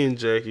Tom and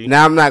Jackie.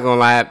 Now I'm not gonna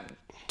lie.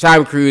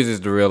 Tom Cruise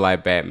is the real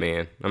life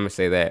Batman. I'm gonna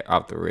say that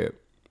off the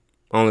rip,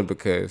 only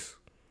because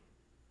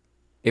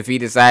if he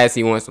decides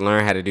he wants to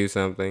learn how to do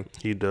something,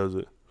 he does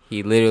it.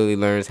 He literally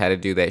learns how to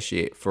do that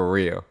shit for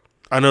real.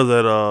 I know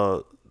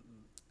that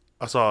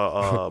I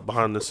saw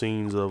behind the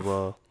scenes of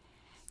the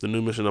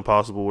new Mission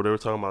Impossible where they were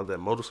talking about that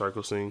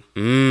motorcycle scene.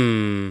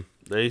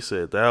 They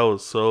said that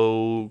was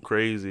so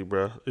crazy,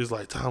 bro. It's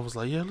like Tom was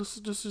like, "Yeah, let's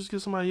just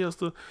get somebody else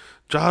to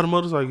drive the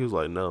motorcycle." He was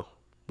like, "No.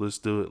 Let's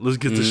do it. Let's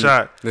get the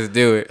shot. Let's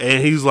do it."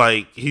 And he's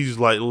like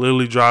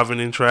literally driving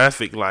in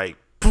traffic, like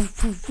poof,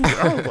 poof,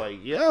 poof. I was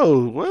like,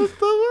 "Yo, what the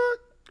fuck?"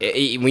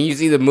 When you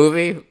see the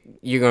movie,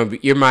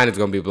 your mind is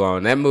gonna be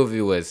blown. That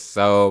movie was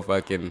so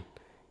fucking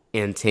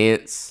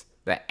intense.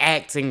 The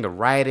acting, the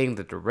writing,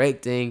 the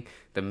directing,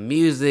 the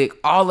music,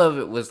 all of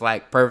it was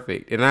like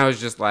perfect. And I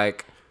was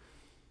like,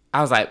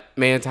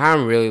 man,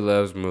 Tom really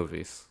loves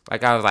movies.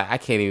 Like I was like, I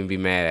can't even be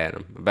mad at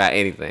him about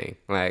anything.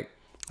 Like,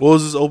 what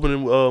was his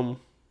opening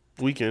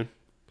weekend?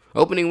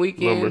 Opening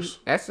weekend numbers.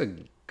 That's a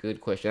good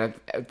question.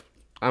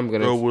 I'm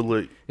gonna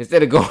like,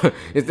 instead of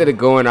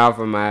going off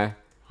of my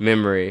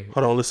memory.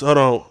 Hold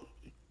on.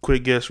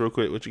 Quick guess, real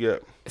quick. What you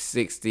got?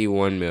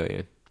 61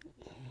 million.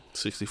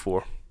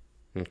 64.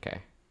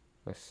 Okay,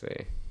 let's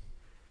see.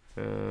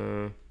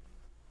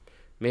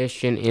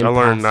 Mission Impossible. I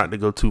learned not to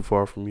go too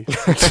far from you.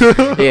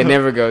 Yeah,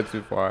 never go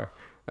too far.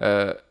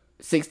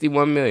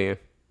 61 million.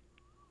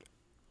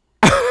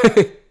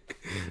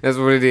 That's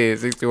what it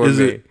is. 61 is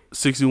million. It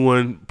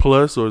 61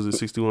 plus or is it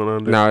 61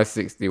 under? No, it's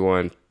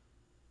 61.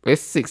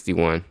 It's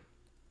 61.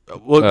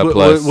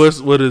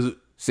 What is it?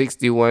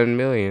 61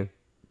 million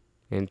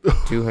and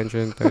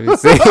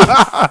 236.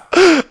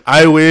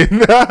 I win.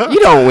 You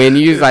don't win.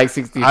 You just like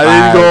 65. I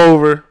didn't go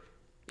over.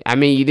 I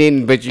mean, you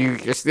didn't, but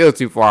you're still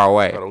too far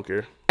away. I don't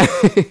care.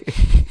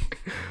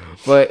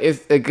 But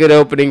it's a good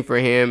opening for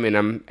him, and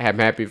I'm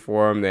happy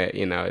for him that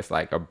it's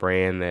like a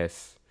brand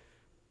that's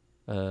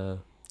How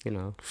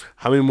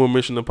many more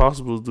Mission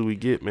Impossibles do we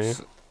get, man?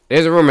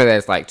 There's a rumor that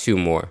it's like 2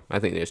 more. I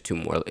think there's 2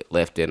 more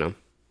left in them,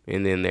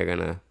 and then they're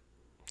gonna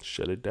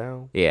shut it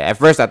down. Yeah, at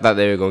first I thought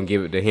they were gonna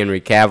give it to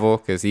Henry Cavill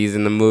because he's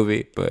in the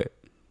movie, but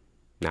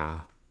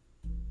nah.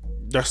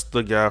 That's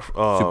the guy.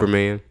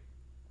 Superman.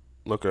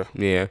 Okay.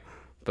 Yeah,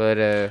 But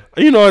I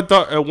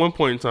thought at one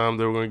point in time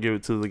they were going to give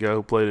it to the guy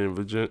who played in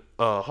Virginia.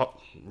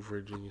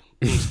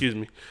 Excuse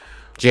me.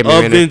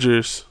 Jimmy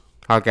Avengers.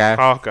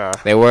 Hawkeye.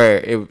 They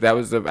were.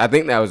 I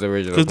think that was the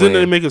original. Because didn't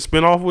they make a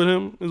spinoff with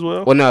him as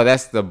well? Well, no,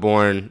 that's the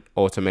Bourne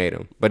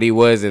Ultimatum. But he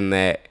was in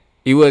that.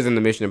 He was in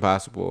the Mission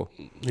Impossible.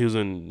 He was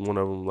in one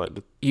of them, like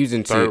the. He was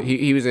in two.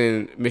 He was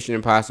in Mission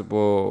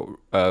Impossible,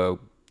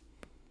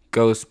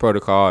 Ghost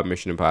Protocol, and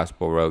Mission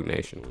Impossible: Rogue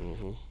Nation.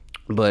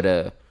 Mm-hmm.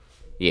 But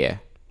yeah.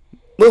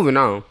 Moving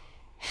on.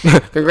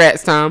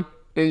 Congrats, Tom.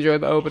 Enjoy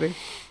the opening.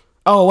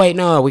 Oh wait,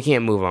 no, we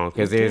can't move on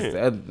because there's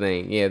the other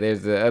thing. Yeah,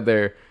 there's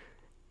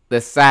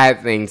the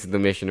side thing to the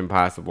Mission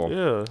Impossible.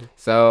 Yeah.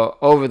 So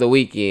over the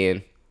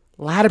weekend,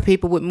 a lot of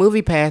people with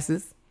movie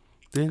passes.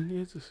 Didn't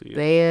get to see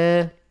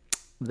it.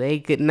 They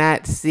could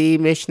not see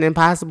Mission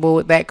Impossible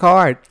with that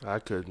card. I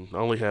couldn't. I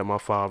only had my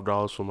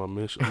 $5 for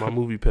my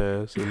movie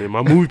pass, and then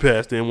my movie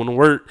pass didn't want to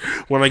work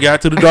when I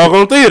got to the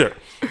doggone theater.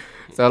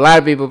 So a lot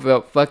of people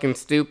felt fucking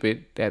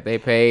stupid that they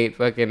paid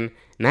fucking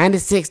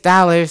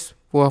 $96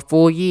 for a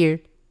full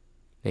year.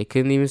 They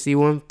couldn't even see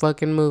one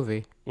fucking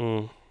movie.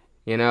 You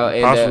know,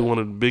 possibly one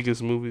of the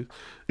biggest movies.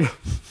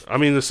 I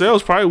mean, the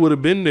sales probably would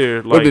have been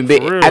there. Like, for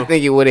real. I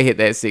think it would have hit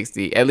that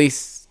 60, at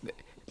least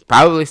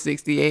probably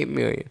 68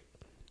 million,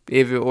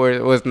 if it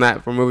was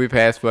not for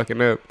MoviePass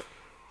fucking up.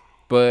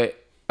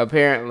 But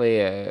apparently,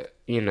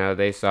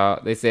 they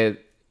said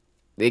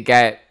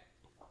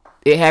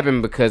it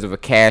happened because of a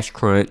cash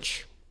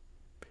crunch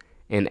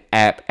and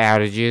app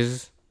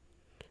outages.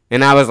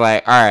 And I was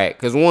like, all right,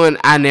 because one,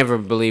 I never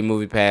believed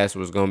MoviePass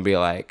was going to be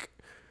like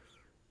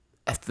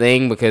a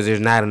thing because there's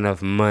not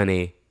enough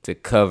money to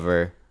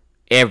cover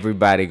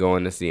everybody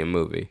going to see a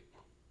movie.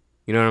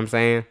 You know what I'm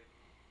saying?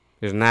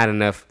 There's not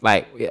enough,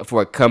 like,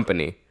 for a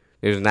company,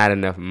 there's not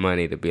enough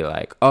money to be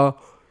like, oh,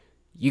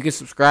 you can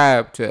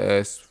subscribe to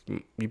us.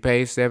 You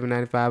pay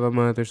 $7.95 a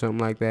month or something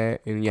like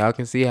that, and y'all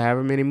can see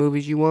however many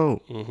movies you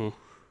want.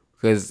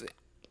 Because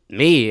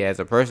me, as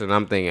a person,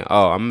 I'm thinking,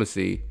 oh, I'm going to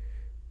see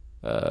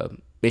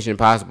Mission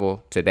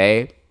Impossible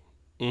today,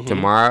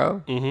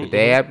 tomorrow, the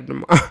day after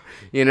tomorrow.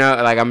 You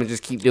know, like I'm gonna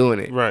just keep doing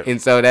it. Right.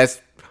 And so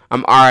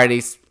I'm already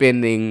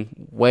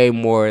spending way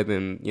more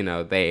than,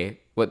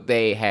 what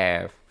they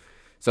have.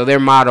 So their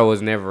model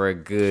was never a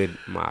good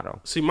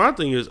model. See, my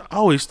thing is, I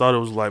always thought it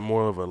was like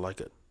more of a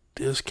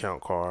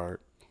discount card.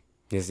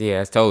 It's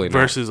totally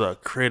versus a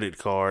credit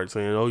card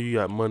saying, oh, you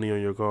got money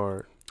on your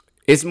card.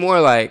 It's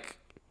more like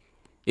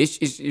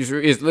it's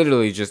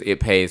literally just it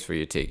pays for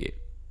your ticket.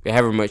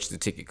 However much the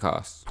ticket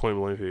costs. Point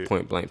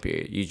blank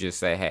period. You just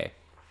say, hey,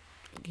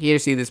 here to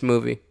see this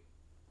movie.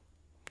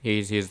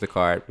 Here's the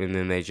card. And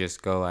then they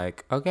just go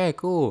like, okay,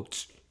 cool.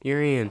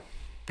 You're in.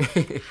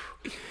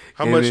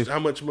 How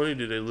much money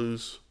did they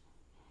lose?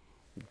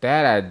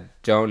 That I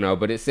don't know.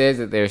 But it says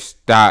that their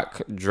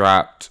stock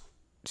dropped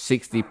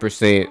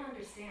 60%.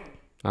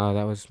 Oh,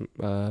 that was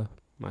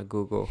my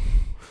Google.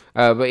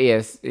 But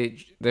yes,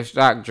 the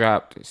stock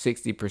dropped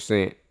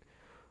 60%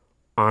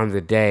 on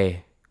the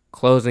day,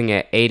 closing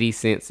at 80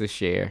 cents a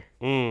share.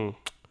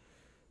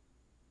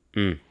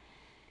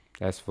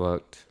 That's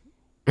fucked.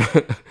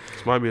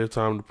 This might be a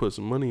time to put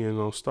some money in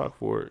on stock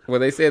for it. Well,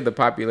 they said the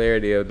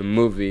popularity of the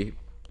movie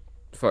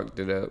fucked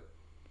it up.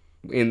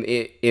 And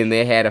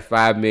they had a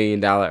 $5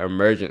 million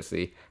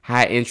emergency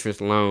high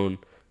interest loan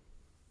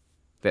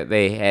that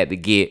they had to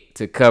get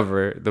to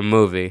cover the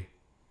movie.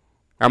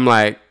 I'm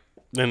like,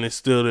 and it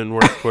still didn't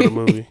work for the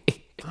movie.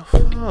 The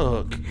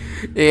fuck?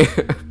 Yeah.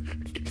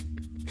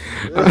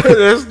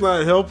 That's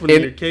not helping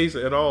your case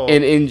at all.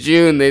 And in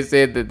June, they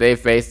said that they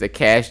faced a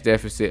cash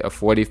deficit of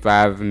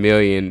 $45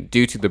 million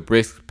due to the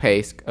brisk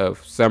pace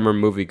of summer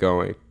movie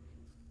going.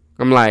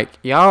 I'm like,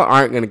 y'all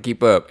aren't gonna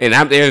keep up, and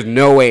there's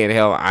no way in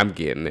hell I'm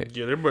getting it.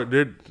 Yeah, they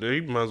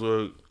might as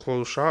well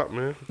close shop,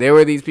 man. There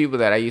were these people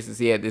that I used to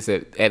see at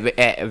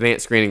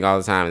event screening all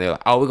the time. And they're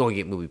like, "Oh, we're gonna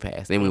get Movie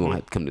Pass, then we won't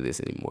have to come to this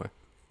anymore."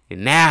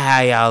 And now,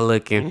 how y'all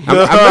looking? I'm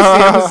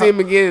gonna see him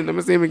again. I'm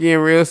gonna see him again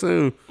real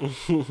soon.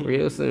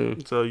 Real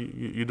soon. So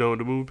you done with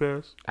the Movie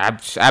Pass?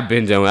 I've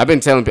been doing. I've been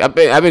telling people.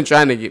 I've been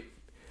trying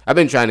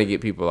to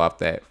get people off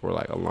that for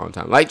like a long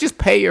time. Like, just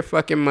pay your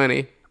fucking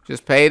money.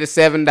 Just pay the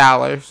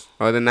 $7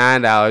 or the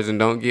 $9 and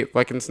don't get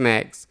fucking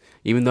snacks.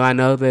 Even though I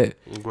know that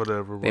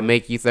they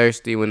make you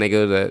thirsty when they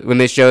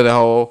show the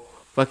whole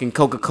fucking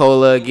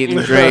Coca-Cola getting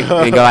drink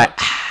and you go like,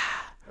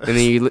 ah, and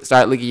then you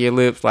start licking your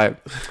lips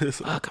like,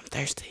 fuck, I'm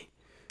thirsty.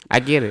 I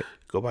get it.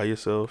 Go by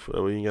yourself.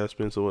 You ain't gotta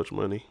spend so much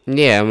money.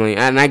 Yeah, I mean,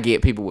 and I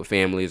get people with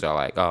families are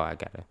like, oh, I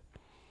gotta,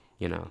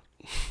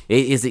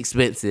 it is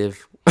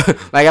expensive.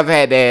 Like, I've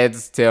had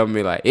dads tell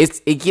me like,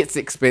 it gets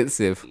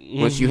expensive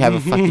once you have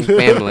a fucking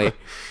family,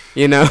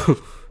 And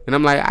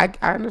I'm like,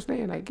 I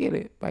understand. I get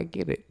it.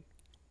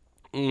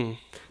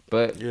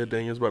 But yeah,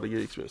 dang, it's about to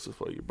get expensive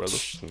for you, brother.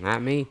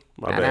 Not me.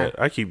 My bad.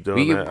 I keep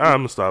doing that.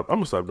 I'm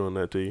gonna stop doing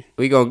that to you.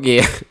 We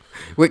gonna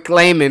we're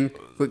claiming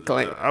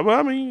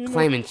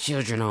claiming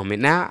children on me.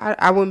 Now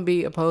I wouldn't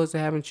be opposed to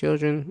having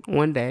children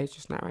one day. It's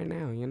just not right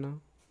now.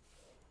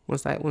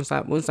 Once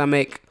I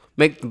make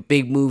the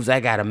big moves I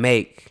gotta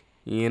make,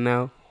 you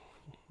know,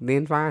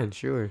 then fine,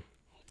 sure.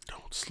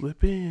 Don't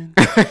slip in.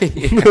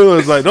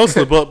 It's like, don't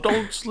slip up.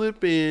 Don't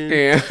slip in.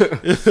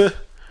 Yeah.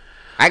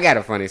 I got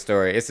a funny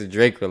story. It's a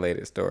Drake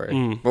related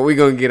story, but we're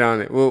gonna get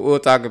on it. We'll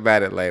talk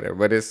about it later.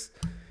 But it's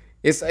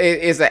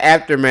an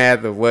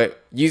aftermath of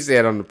what you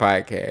said on the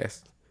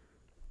podcast.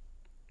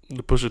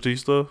 The Pusha T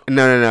stuff?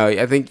 No.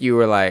 I think you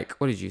were like,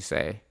 what did you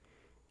say?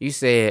 You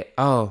said,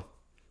 "Oh,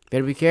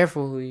 better be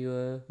careful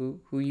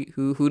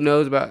who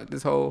knows about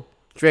this whole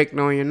Drake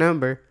knowing your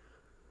number,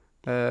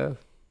 because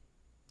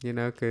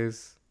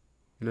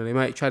they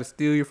might try to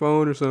steal your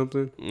phone or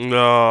something." No.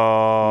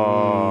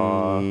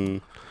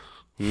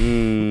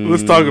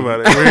 Let's talk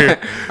about it. We're here.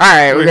 All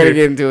right, we're gonna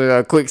get into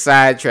a quick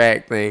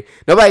sidetrack thing.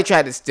 Nobody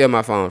tried to steal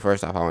my phone.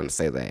 First off, I want to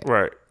say that.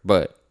 Right.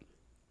 But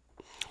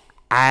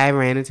I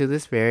ran into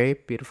this very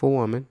beautiful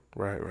woman.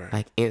 Right.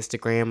 Like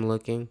Instagram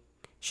looking.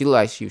 She looked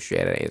like she was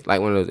straight out, like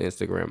one of those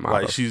Instagram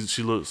models. Like she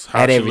looks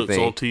how she looks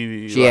on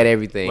TV. She had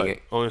everything.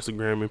 Like on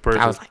Instagram in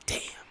person. I was like,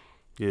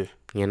 damn.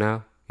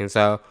 Yeah. And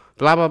so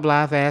blah blah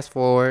blah. Fast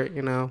forward.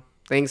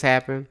 Things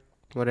happen.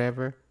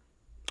 Whatever.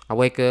 I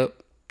wake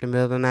up in the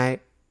middle of the night.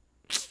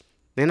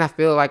 Then I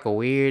feel like a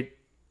weird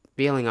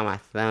feeling on my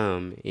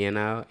thumb,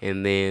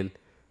 and then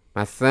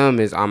my thumb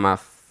is on my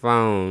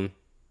phone,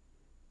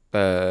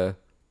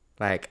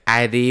 like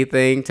ID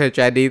thing, touch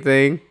ID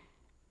thing.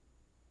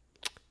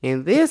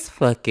 And this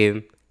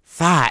fucking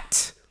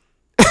thought.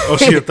 Oh,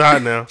 she a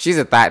thought now. She's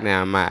a thought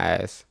now in my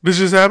eyes. This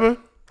just happened?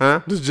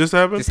 Huh? This just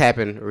happened? This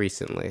happened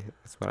recently.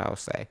 That's what I will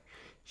say.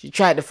 She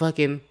tried to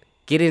fucking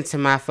get into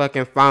my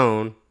fucking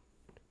phone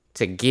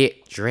to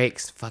get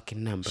Drake's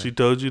fucking number. She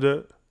told you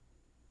that?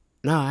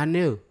 No, I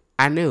knew.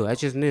 I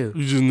just knew.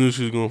 You just knew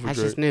she was going for Drake?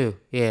 I just knew.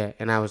 Yeah.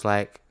 And I was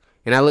like,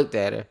 and I looked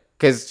at her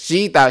because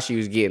she thought she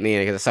was getting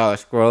in because I saw her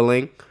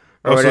scrolling.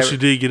 So she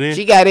did get in?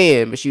 She got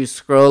in, but she was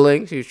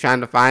scrolling. She was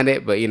trying to find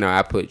it. But,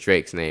 I put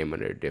Drake's name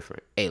under a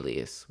different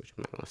alias, which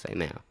I'm not going to say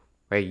now.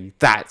 Right? You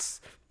thoughts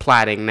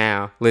plotting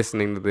now,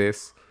 listening to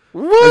this.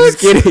 What? I'm just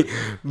kidding.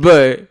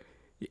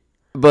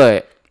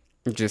 But,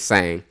 I'm just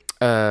saying.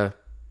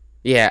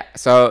 Yeah.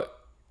 So,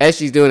 as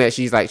she's doing that,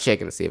 she's like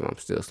checking to see if I'm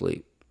still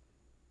asleep.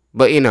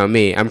 But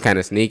me, I'm kind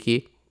of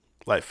sneaky.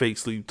 Like fake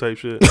sleep type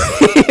shit?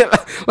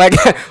 like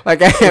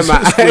I had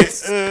my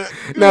eyes.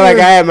 No, like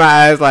I had my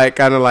eyes like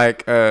kind of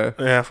like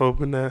half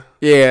open now.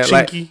 Yeah,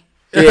 chinky.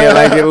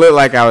 Like it looked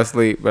like I was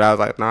asleep, but I was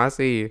like, no, I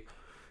see you.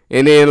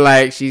 And then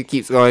like she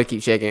keeps going,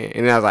 keep checking,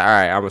 and then I was like, all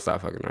right, I'm gonna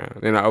stop fucking around.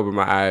 Then I opened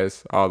my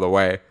eyes all the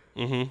way,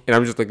 and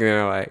I'm just looking at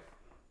her like,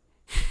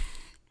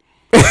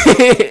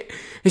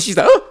 and she's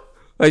like, oh,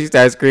 like she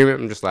started screaming.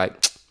 I'm just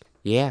like,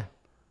 yeah.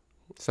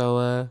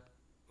 So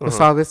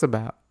what's all this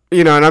about?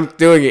 And I'm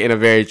doing it in a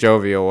very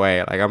jovial way.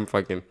 Like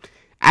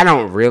I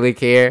don't really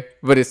care,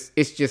 but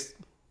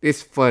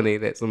it's funny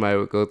that somebody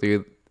would go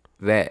through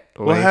that.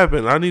 What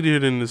happened? I need to hear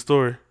it in the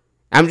story.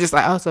 I'm just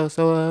like, oh,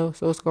 so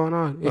what's going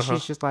on? And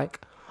she's just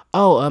like,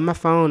 oh, my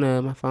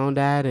phone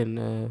died,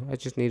 and I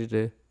just needed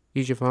to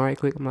use your phone right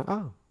quick. I'm like,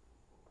 oh,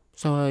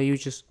 so you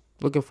just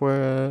looking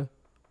for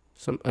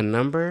a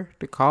number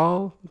to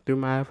call through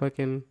my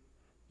fucking,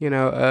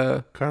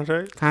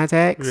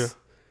 contacts,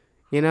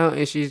 yeah,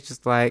 and she's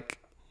just like.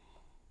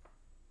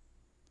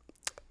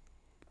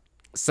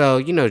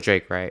 So,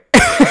 Drake, right?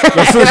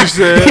 That's what she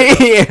said.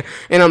 Yeah.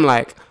 And I'm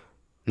like,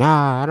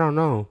 nah, I don't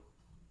know.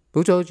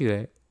 Who told you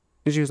that?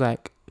 And she was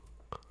like,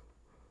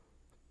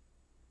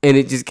 and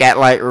it just got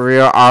like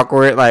real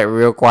awkward, like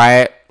real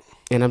quiet.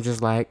 And I'm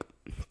just like,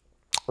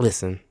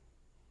 listen,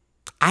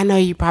 I know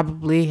you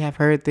probably have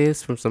heard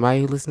this from somebody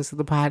who listens to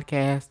the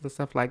podcast and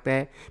stuff like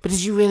that. But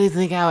did you really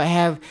think I would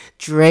have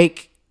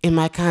Drake in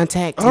my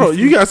contact? Oh,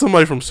 you got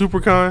somebody from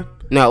SuperCon?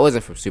 No, it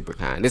wasn't from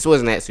SuperCon. This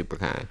wasn't at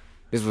SuperCon.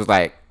 This was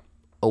like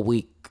a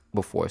week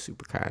before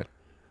SuperCon.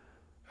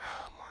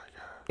 Oh my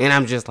god! And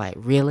I'm just like,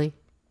 really?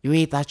 You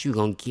really thought you were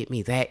gonna get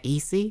me that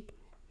easy?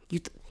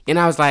 And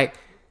I was like,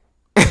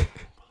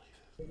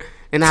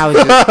 and I was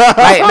just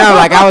like, no,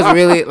 like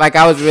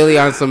I was really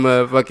on some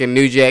fucking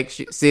New Jack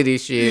City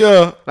shit.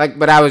 Yeah.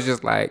 But I was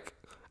like,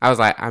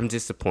 I'm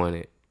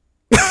disappointed.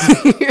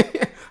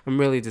 I'm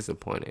really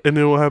disappointed. And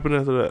then what happened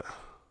after that?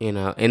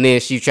 And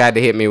then she tried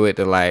to hit me with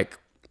the like,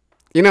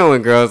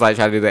 when girls like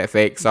try to do that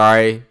fake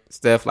sorry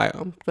stuff, like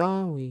I'm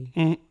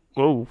sorry.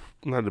 Whoa,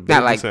 not the baby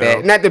not like sound.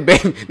 That,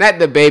 not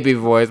the baby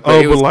voice,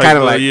 but it was kind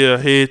of like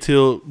head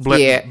tilt,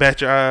 bat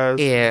your eyes,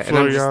 and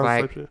I'm just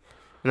like,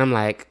 and I'm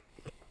like,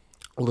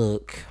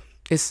 look,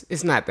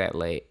 it's not that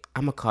late.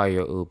 I'm gonna call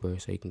your Uber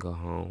so you can go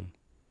home.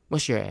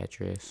 What's your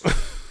address?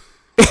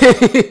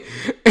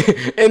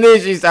 And then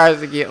she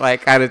starts to get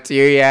like kind of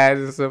teary eyed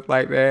and stuff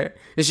like that,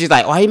 and she's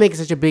like, why are you making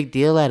such a big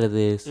deal out of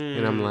this?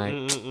 And I'm like,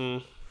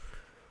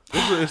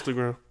 what's your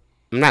Instagram?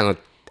 I'm not gonna.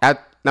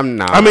 I'm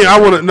not. I mean,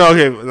 I want to. No,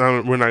 okay,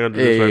 we're not gonna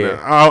do this right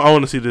now. I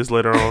want to see this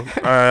later on.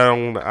 I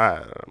don't want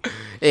to.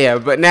 Yeah,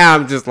 but now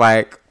I'm just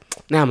like,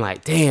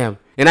 damn.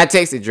 And I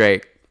texted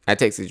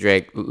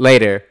Drake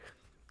later,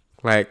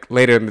 like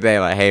later in the day,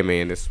 like, hey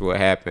man, this is what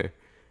happened.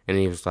 And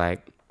he was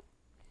like,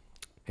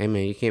 hey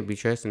man, you can't be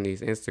trusting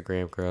these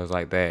Instagram girls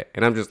like that.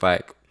 And I'm just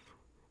like,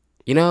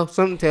 you know,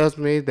 something tells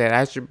me that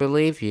I should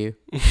believe you.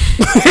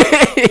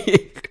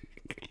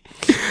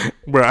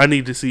 Bro, I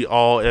need to see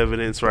all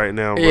evidence right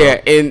now, bro. Yeah,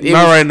 and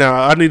not right now.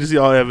 I need to see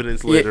all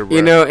evidence later, bro.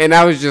 You know, and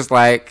I was just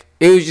like,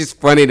 it was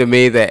just funny to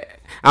me that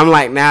I'm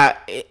like now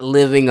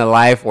living a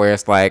life where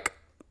it's like,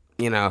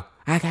 you know,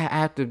 I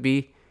have to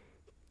be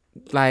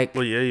like,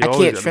 well, yeah, I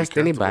can't trust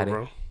anybody.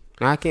 Bro.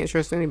 No, I can't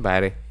trust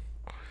anybody.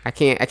 I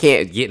can't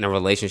get in a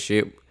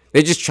relationship.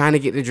 They're just trying to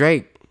get to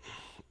Drake.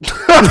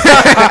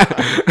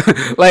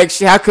 Like,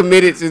 how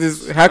committed to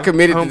this? How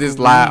committed to this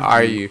lie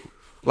are you?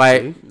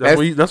 Like,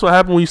 that's what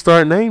happened when you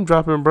start name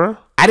dropping, bro.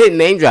 I didn't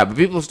name drop, but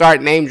people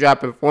start name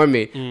dropping for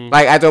me.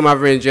 Like, I told my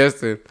friend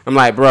Justin, I'm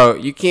like, bro,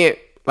 you can't,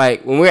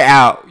 like, when we're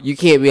out, you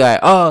can't be like,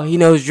 oh, he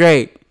knows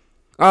Drake.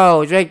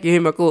 Oh, Drake, you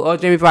hear my cool. Oh,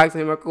 Jamie Foxx,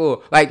 hear my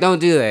cool. Like, don't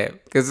do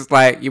that, because it's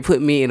like you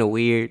put me in a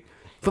weird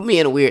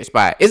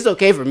spot. It's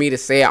okay for me to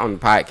say it on the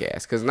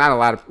podcast, because a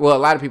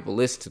lot of people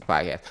listen to the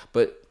podcast,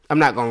 but I'm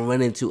not gonna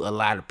run into a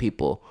lot of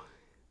people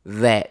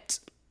that.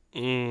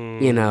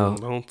 You know,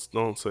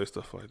 don't say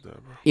stuff like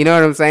that, bro. You know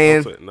what I'm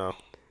saying? No,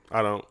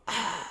 I don't.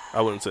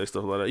 I wouldn't say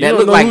stuff like that. That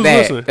look like that.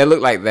 Listening. That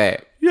look like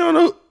that. You don't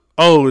know.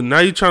 Oh, now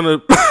you trying to.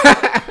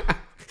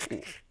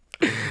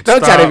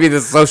 Don't try to be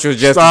the social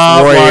justice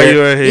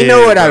warrior. Ahead, you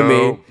know what bro. I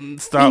mean.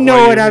 Stop. You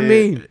know what I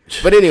mean.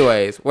 But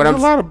anyways, there's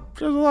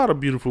a lot of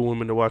beautiful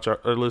women to watch or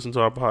listen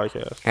to our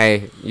podcast.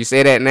 Hey, you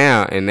say that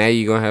now, and now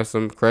you're gonna have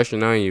some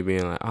crushing on you,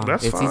 being like, "Oh,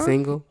 that's is fine. he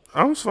single?"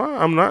 I'm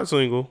fine. I'm not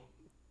single.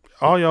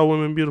 All y'all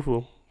women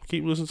beautiful.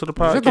 Keep listening to the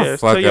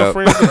podcast.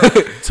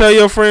 Tell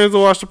your friends to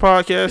watch the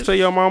podcast. Tell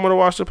your mama to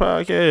watch the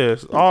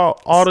podcast.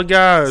 All the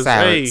guys.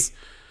 Silence. Hey,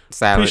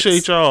 Silence.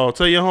 Appreciate y'all.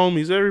 Tell your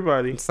homies,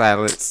 everybody.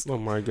 Silence. Oh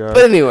my god.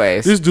 But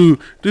anyways, this dude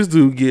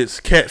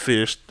gets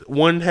catfished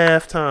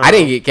 1/2 time. I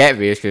didn't get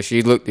catfished because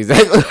she looked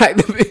exactly like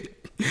the picture.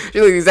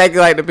 She looked exactly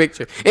like the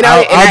picture. And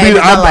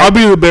I'll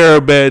be the bearer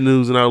of bad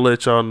news, and I'll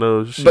let y'all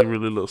know she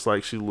really looks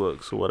like she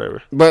looks or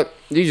whatever. But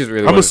you just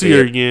really I'm gonna see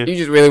her again. You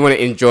just really want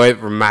to enjoy it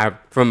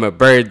from a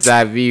bird's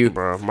eye view,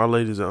 bro. My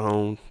lady's at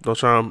home. Don't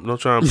try and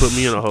put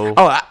me in a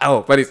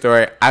hole. Funny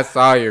story. I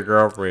saw your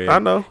girlfriend. I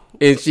know.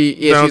 And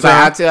she's like,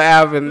 I tell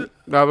Alvin,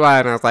 blah blah,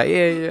 and I was like,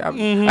 yeah.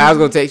 I was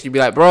gonna text you, be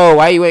like, bro,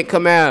 why you ain't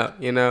come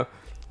out? You know,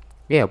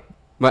 yeah.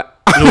 But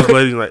those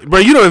ladies like, bro,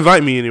 you don't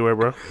invite me anywhere,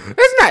 bro.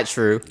 That's not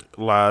true.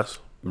 Lies.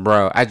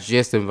 Bro, I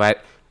just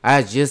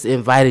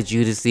invited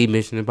you to see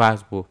Mission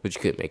Impossible, but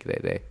you couldn't make it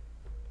that day.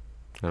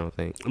 I don't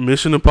think.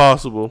 Mission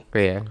Impossible.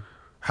 Yeah.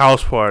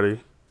 House party.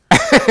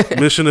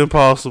 Mission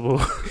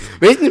Impossible.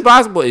 Mission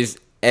Impossible is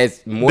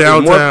more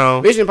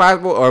downtown. Mission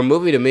Impossible or a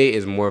movie to me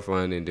is more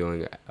fun than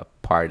doing a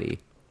party.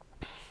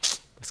 It's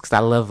because I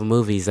love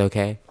movies.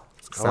 Okay.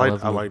 I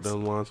like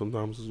them ones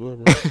sometimes as well,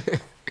 bro.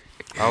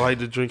 I like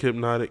to drink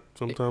Hypnotic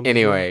sometimes.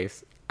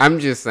 Anyways, I'm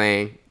just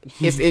saying.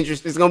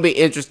 It's gonna be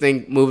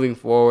interesting moving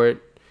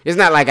forward. It's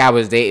not like I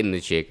was dating the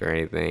chick or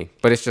anything,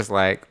 but it's just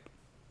like,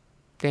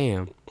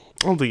 damn.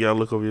 I don't think y'all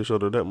look over your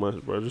shoulder that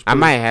much, bro. I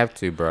might have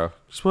to, bro.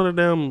 Just put a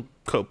damn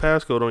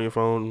passcode on your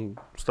phone. And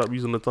stop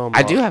using the thumb lock.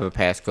 I do have a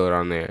passcode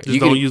on there. Just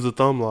don't use the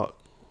thumb lock.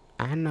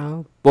 I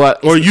know,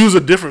 but or use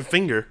a different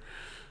finger.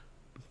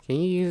 Can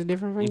you use a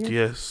different finger?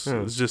 Yes,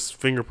 it's just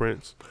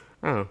fingerprints.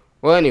 Oh,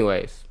 well.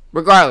 Anyways,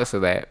 regardless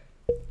of that.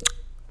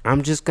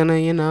 I'm just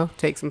gonna,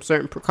 take some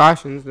certain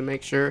precautions to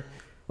make sure.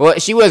 Well,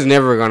 she was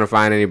never gonna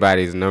find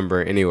anybody's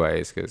number,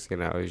 anyways, because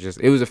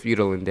it was a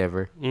futile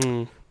endeavor.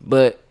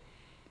 But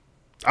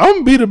I'm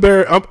gonna be the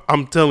bearer.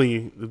 I'm telling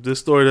you, if this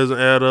story doesn't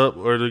add up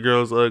or the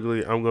girl's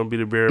ugly, I'm gonna be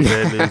the bearer of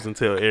bad news and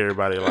tell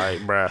everybody, like,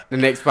 bruh, the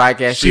next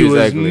podcast she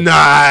was ugly.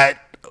 Not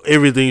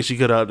everything she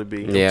could out to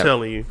be. I'm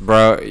telling you,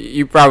 bro.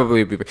 You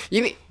probably be.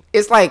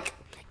 It's like.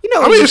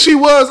 I mean, if she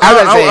was,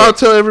 I'll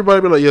tell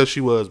everybody, be like, yeah,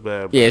 she was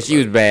bad. Bro. Yeah, she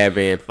was bad,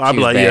 man. I'll be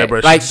like, yeah,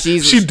 bro. Like, she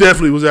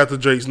definitely was after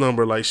Drake's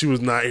number. Like, she was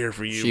not here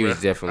for you, She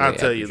was definitely I'll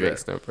tell you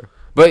Drake's number.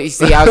 But, you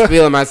see, I was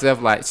feeling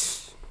myself like,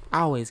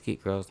 I always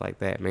get girls like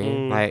that,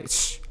 man. Like,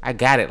 I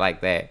got it like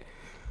that.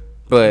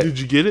 But did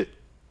you get it?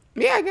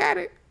 Yeah, I got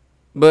it.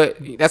 But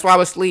that's why I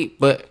was asleep.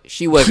 But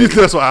she wasn't.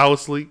 That's why I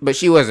was asleep. But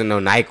she wasn't no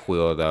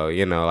NyQuil,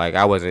 though. Like,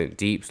 I wasn't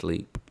deep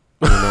sleep.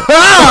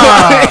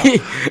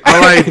 I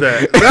like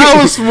that. That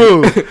was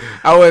smooth.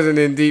 I wasn't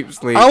in deep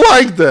sleep. I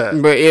like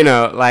that. But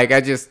like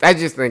I just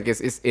think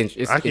it's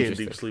I can't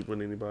deep sleep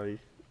with anybody.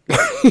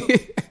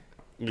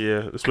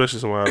 Yeah, especially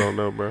someone I don't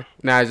know, bro.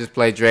 Now I just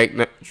play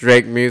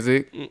Drake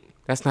music.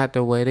 That's not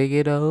the way to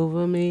get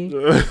over me.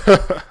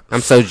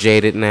 I'm so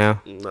jaded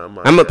now.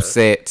 I'm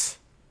upset.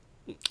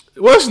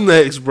 What's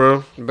next,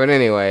 bro? But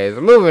anyways,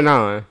 moving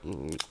on.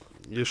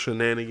 Your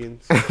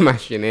shenanigans. My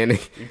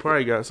shenanigans. You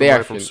probably got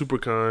somebody from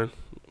Supercon.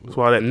 That's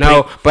why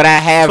that but I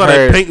have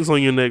heard. That paint's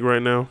on your neck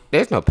right now.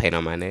 There's no paint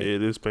on my neck. Yeah,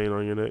 there's paint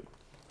on your neck.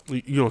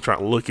 You don't try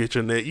to look at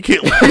your neck. You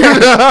can't. No,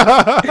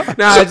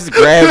 I just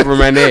grabbed for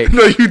my neck.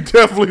 No, you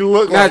definitely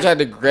look. I tried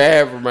to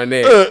grab for my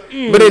neck.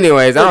 But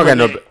anyways, I don't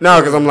got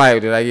because I'm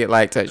like, did I get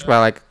touched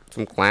by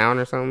some clown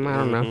or something? I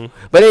don't know.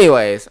 But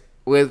anyways,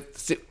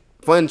 with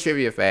fun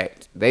trivia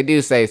fact: they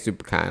do say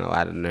SuperCon. A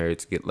lot of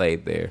nerds get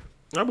laid there.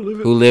 I believe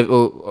it. Who live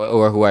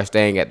or who are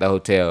staying at the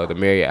hotel, the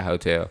Marriott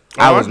Hotel.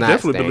 I was not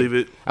definitely staying.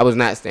 Believe it. I was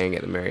not staying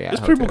at the Marriott.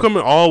 There's people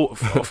coming all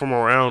from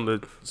around.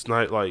 It's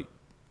not like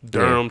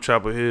Durham,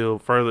 Chapel Hill,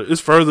 further. It's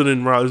further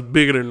than Raleigh. It's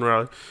bigger than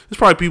Raleigh. There's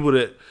probably people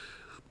that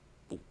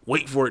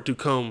wait for it to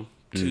come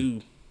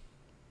to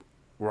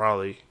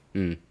Raleigh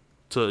to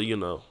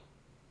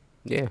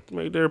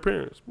make their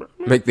appearance. Bro.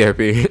 Make their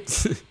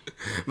appearance.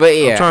 But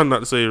yeah, I'm trying not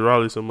to say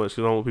Raleigh so much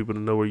because I don't want people to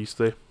know where you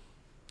stay.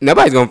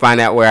 Nobody's gonna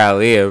find out where I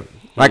live.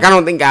 Like, I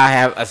don't think I'll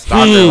have a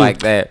stalker like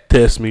that.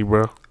 Test me,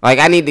 bro. Like,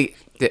 I need to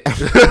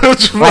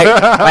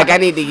I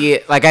need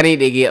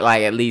to get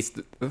like at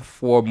least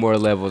 4 more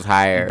levels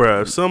higher.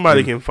 Bro, if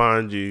somebody can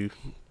find you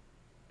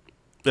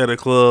at a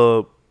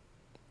club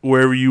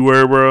wherever you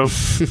were, bro,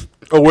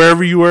 or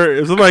wherever you were,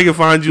 if somebody can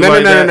find you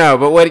No.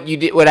 But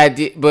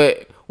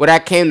what I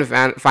came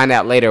to find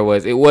out later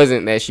was it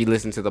wasn't that she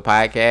listened to the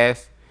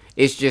podcast.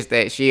 It's just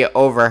that she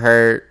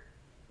overheard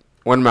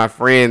one of my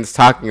friends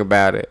talking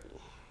about it.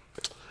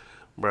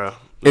 Bro,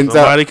 if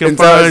somebody can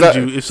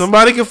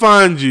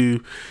find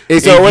you,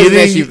 and so it wasn't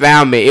that she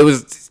found me. It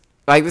was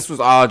like this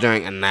was all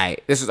during a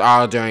night. This was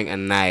all during a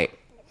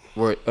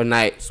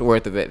night's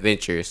worth of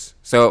adventures.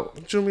 So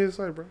what you want me to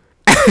say, bro?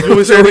 You want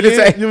me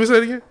to say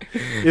it again?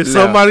 If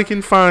somebody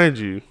can find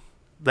you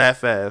that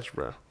fast,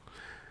 bro,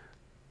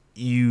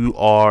 you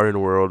are in a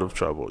world of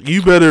trouble.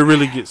 You better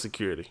really get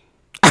security.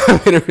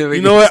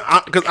 You know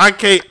what? Because I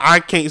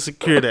can't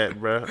secure that,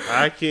 bro.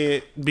 I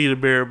can't be the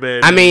bearer of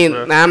bad. I mean,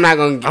 bro. I'm not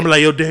gonna. I'm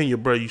like, yo, Daniel,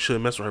 bro, you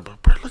shouldn't mess with her, bro.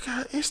 Look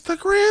at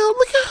Instagram.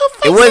 Look at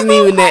her. It wasn't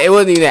even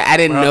that. I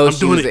didn't know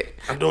she was.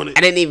 I'm doing it.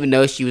 I didn't even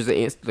know she was an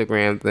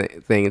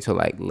Instagram thing until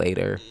like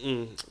later.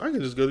 I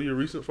can just go to your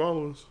recent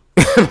followers.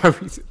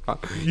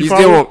 You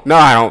still won't? No,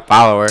 I don't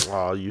follow her.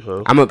 Oh, you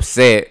hoe. I'm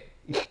upset.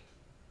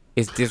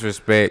 It's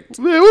disrespect.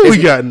 Man, what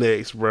we got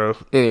next, bro?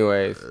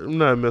 Anyways. I'm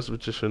not messing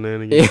with your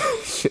shenanigans.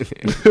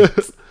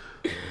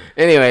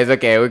 Anyways,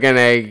 okay, we're going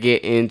to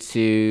get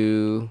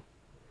into...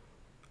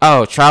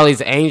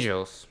 Charlie's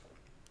Angels.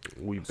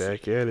 We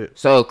back at it.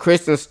 So,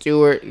 Kristen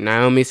Stewart,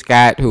 Naomi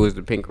Scott, who was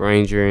the Pink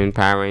Ranger in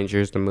Power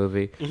Rangers, the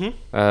movie,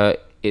 are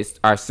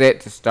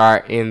set to star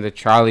in the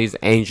Charlie's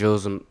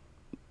Angels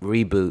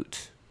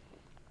reboot.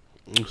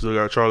 We still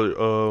got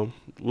Charlie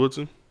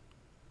Woodson.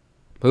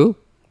 Who?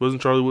 Wasn't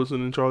Charlie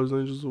Woodson in Charlie's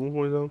Angels at one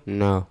point in time?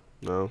 No.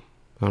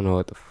 I don't know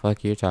what the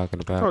fuck you're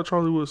talking about. I thought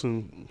Charlie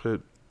Woodson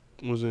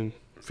was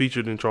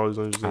featured in Charlie's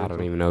Angels. I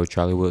don't even know who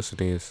Charlie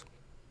Woodson is.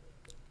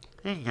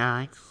 Hey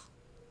guys.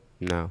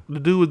 No. The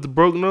dude with the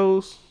broke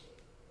nose?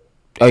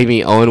 Oh, you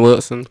mean Owen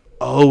Wilson?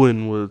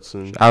 Owen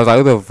Wilson. I was like,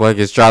 who the fuck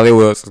is Charlie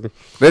Wilson?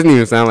 Doesn't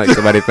even sound like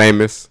somebody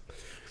famous.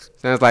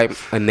 Sounds like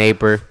a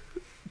neighbor.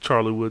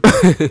 Charlie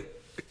Woodson.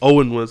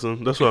 Owen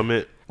Wilson. That's what I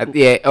meant.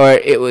 Yeah, or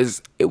it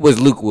was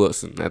Luke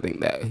Wilson. I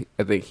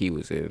think he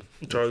was in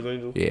Charlie's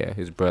Angels. Yeah,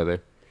 his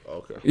brother.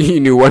 Okay.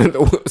 You knew one of the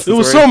Wilsons. It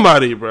was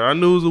somebody, bro. I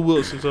knew it was a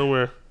Wilson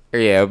somewhere.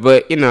 Yeah,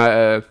 but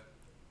a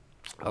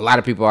lot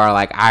of people are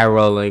like eye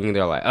rolling.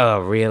 They're like,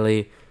 "Oh,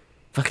 really?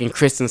 Fucking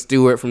Kristen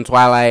Stewart from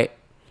Twilight."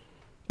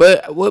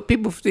 But what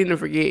people seem to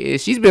forget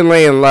is she's been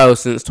laying low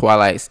since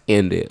Twilight's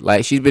ended.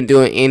 Like, she's been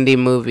doing indie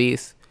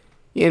movies.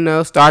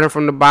 Starting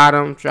from the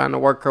bottom, trying to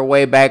work her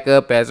way back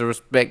up as a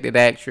respected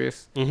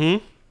actress.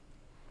 Mm-hmm.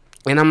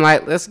 And I'm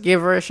like, let's give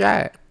her a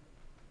shot.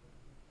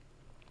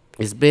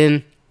 It's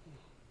been...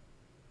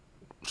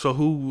 So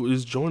who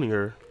is joining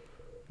her?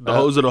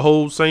 Is it a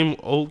whole same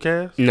old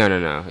cast?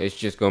 No. It's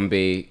just going to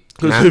be...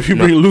 Because if you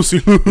bring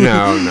Lucy...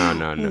 No.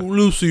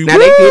 Lucy... Now,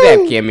 they could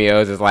have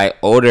cameos as, like,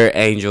 older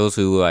angels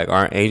who, like,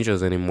 aren't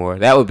angels anymore.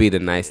 That would be the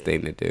nice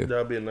thing to do. That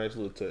would be a nice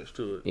little touch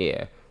to it.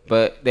 Yeah.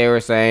 But they were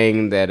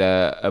saying that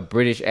a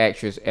British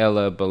actress,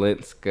 Ella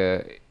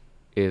Balinska,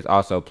 is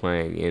also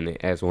playing in it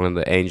as one of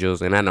the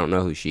angels, and I don't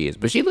know who she is,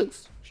 but she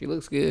looks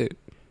good.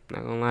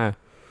 Not gonna lie.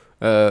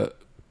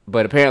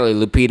 But apparently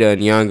Lupita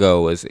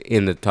Nyong'o was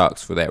in the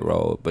talks for that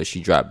role, but she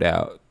dropped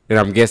out, and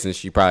I'm guessing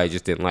she probably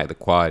just didn't like the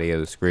quality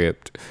of the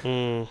script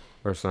or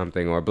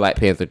something. Or Black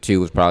Panther 2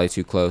 was probably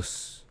too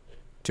close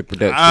to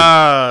production.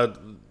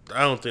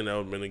 I don't think that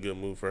would have been a good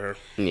move for her.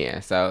 Yeah,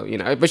 so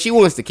but she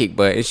wants to kick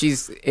butt, and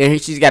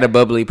she's got a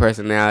bubbly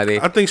personality.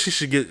 I think she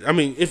should get. I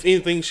mean, if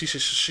anything, she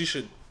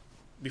should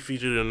be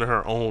featured in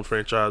her own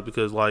franchise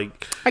because,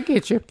 like, I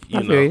get you.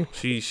 I feel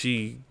you.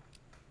 She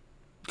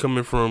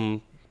coming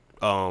from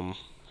what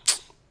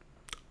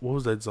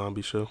was that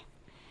zombie show?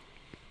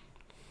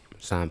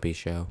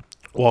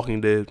 Walking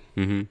Dead.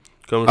 Mm-hmm.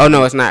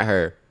 No, it's not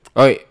her.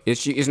 Oh,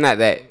 it's not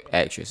that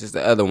actress. It's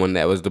the other one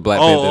that was the Black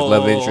Panther's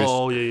love interest.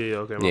 Oh, yeah.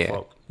 Okay, my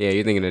fault. Yeah,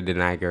 you're thinking of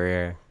Denai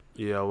Guerrero.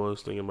 Yeah, I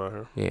was thinking about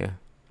her. Yeah.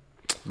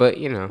 But,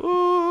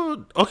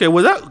 okay,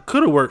 well, that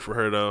could have worked for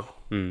her, though.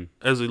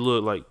 As it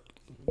looked like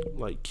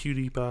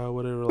cutie pie or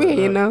whatever. Like that.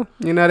 They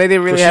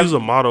didn't really have... She was a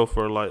model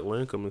for, like,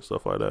 Lancome and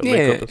stuff like that. Yeah,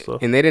 makeup and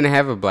stuff. And they didn't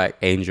have a black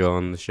angel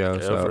on the show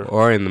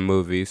or in the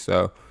movie.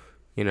 So,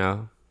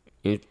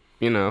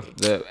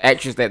 the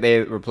actress that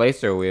they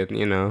replaced her with.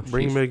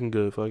 Bring Megan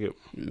Good. Fuck it.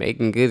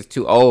 Megan Good's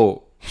too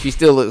old. She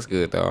still looks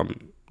good though.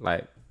 I'm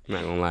not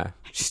gonna lie.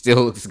 She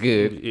still looks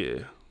good.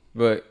 Yeah.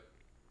 But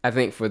I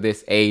think for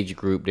this age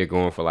group, they're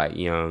going for like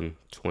young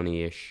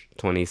 20-ish,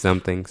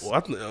 20-somethings.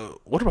 Well,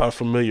 what about a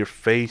familiar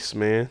face,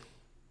 man?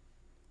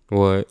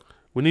 What?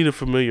 We need a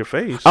familiar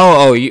face.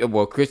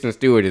 Well, Kristen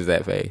Stewart is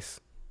that face.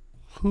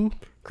 Who?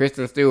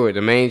 Kristen Stewart,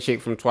 the main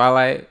chick from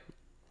Twilight.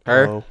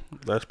 Her? Oh,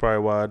 that's probably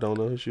why I don't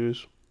know who she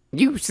is.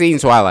 You've seen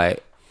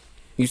Twilight.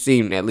 You've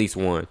seen at least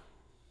one.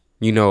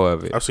 You know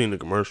of it. I've seen the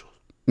commercial.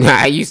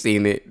 Nah, you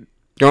seen it.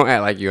 Don't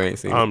act like you ain't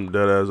seen it. I'm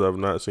dead ass. I've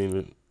not seen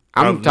it.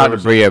 I'm talking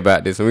to Bria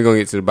about this, and we're gonna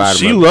get to the bottom.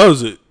 She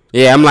loves it.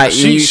 Yeah, I'm like,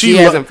 she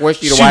hasn't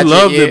forced you to watch it yet.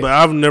 She loved it, but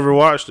I've never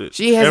watched it.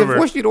 She hasn't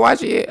forced you to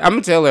watch it yet. I'm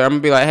gonna tell her. I'm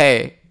gonna be like,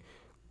 hey,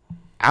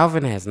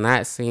 Alvin has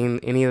not seen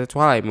any of the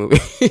Twilight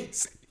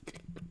movies.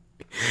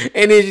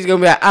 And then she's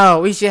gonna be like,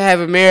 oh, we should have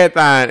a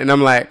marathon. And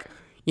I'm like,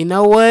 you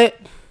know what?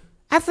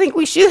 I think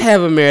we should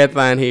have a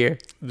marathon here.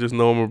 Just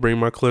know I'm gonna bring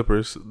my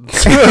clippers.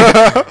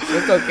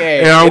 It's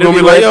okay. And I'm gonna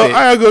be like, yo,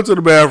 I gotta go to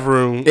the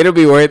bathroom. It'll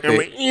be worth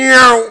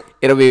it.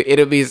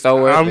 It'll be so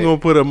worth it. I'm gonna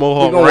put a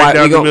mohawk right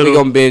down the middle. We're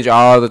gonna binge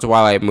all the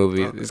Twilight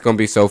movies. It's gonna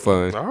be so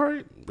fun. All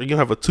right. We're gonna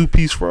have a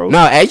 2-piece fro. No,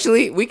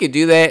 actually, we could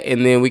do that,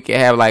 and then we could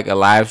have like a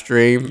live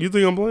stream. You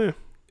think I'm playing?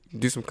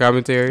 Do some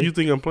commentary. You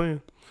think I'm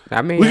playing?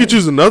 I mean, we could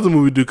choose another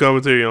movie to do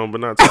commentary on, but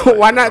not Twilight.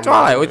 Why not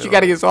Twilight? What you got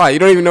to get Twilight? You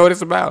don't even know what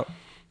it's about.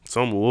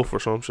 Some wolf or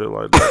some shit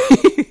like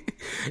that.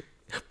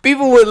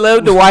 People would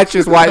love to watch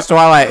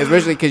Twilight,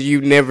 especially because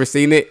you've never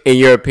seen it and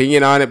your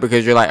opinion on it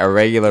because you're like a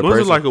regular person.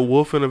 Was it like a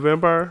wolf and a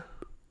vampire?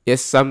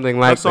 It's something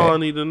like that. That's all I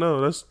need to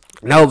know.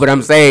 No, but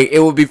I'm saying it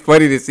would be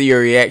funny to see your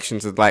reaction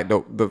to like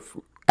the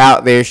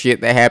out there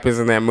shit that happens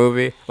in that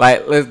movie.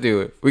 Like, let's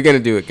do it. We're gonna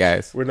do it,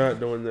 guys. We're not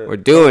doing that. We're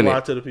doing it. Lie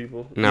to the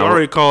people. No, you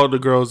already called the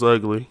girls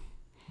ugly.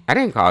 I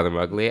didn't call them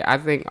ugly. I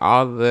think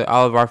all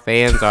of our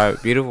fans are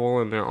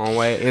beautiful in their own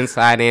way,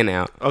 inside and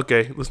out.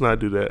 Okay, let's not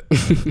do that.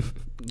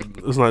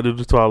 Let's not do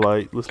the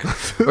Twilight.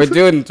 We're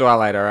doing the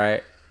Twilight, all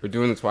right? We're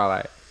doing the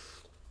Twilight.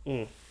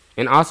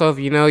 And also, if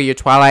you know your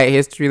Twilight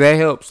history, that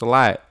helps a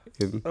lot.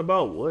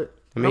 About what?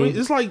 I mean,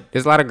 it's like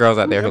there's a lot of girls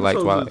out there who like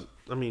Twilight.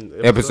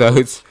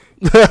 Episodes.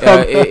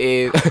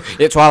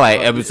 It's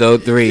Twilight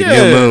episode 3, Yeah.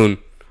 New Moon.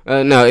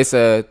 No,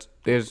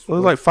 there's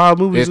like 5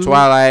 movies. There's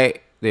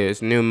Twilight.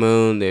 There's New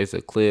Moon. There's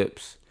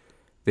Eclipse.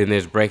 Then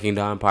there's Breaking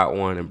Dawn Part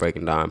 1 and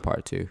Breaking Dawn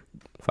Part 2.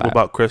 5. What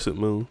about Crescent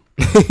Moon?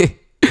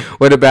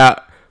 What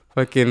about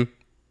fucking?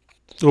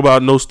 What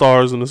about No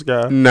Stars in the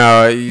Sky?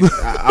 No.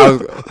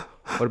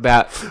 What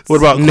about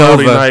Cloudy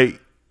Nova? Night?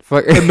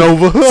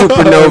 Nova.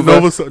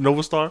 Supernova.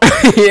 Nova Star?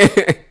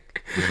 Yeah.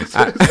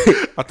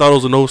 I thought it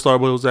was a Nova Star,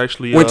 but it was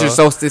actually Winter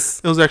Solstice.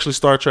 It was actually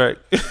Star Trek.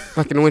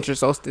 Fucking Winter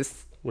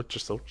Solstice. Winter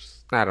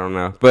Solstice. I don't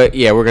know. But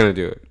yeah, we're gonna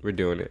do it. We're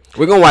doing it.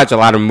 We're gonna watch a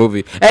lot of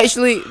movies.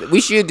 Actually,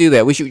 we should do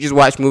that. We should just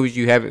watch movies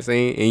you haven't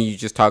seen and you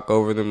just talk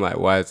over them like,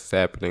 why is this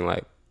happening?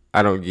 Like,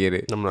 I don't get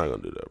it. I'm not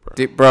gonna do that,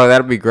 bro. Bro,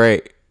 that'll be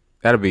great.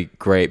 That'll be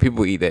great.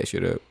 People eat that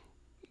shit up.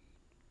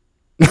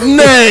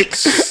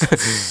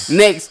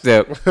 Next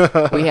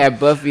up, we have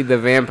Buffy the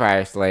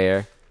Vampire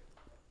Slayer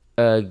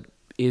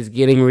is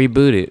getting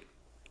rebooted.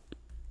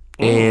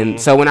 And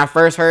so when I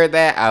first heard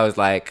that, I was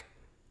like,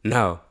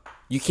 no,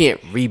 you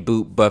can't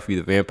reboot Buffy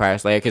the Vampire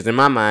Slayer. Because in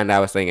my mind, I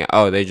was thinking,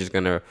 oh, they're just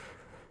going to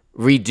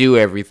redo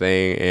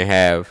everything and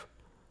have,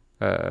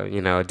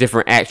 a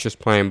different actress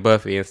playing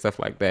Buffy and stuff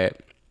like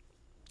that.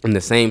 And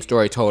the same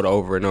story told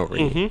over and over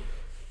again.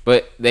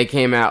 But they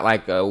came out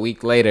like a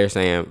week later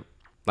saying,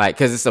 like,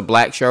 because it's a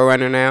black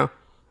showrunner now.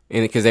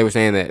 And because they were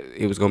saying that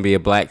it was going to be a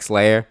black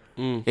Slayer.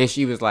 And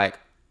she was like,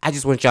 I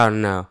just want y'all to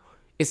know,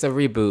 it's a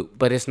reboot,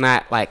 but it's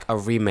not like a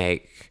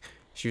remake.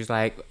 She was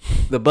like,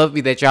 the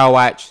Buffy that y'all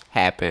watched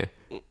happened.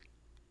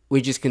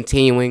 We're just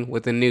continuing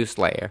with the new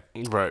Slayer.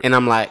 Right. And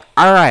I'm like,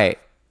 all right.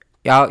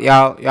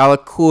 Y'all are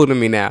cool to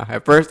me now.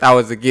 At first, I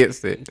was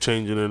against it.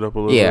 Changing it up a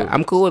little bit. Yeah,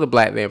 I'm cool with a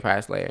Black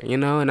Vampire Slayer,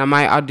 and I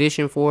might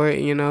audition for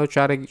it,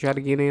 try to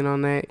get in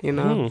on that,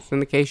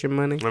 syndication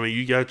money. I mean,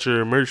 you got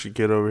your merch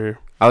kit over here.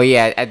 Oh,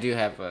 yeah, I do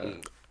have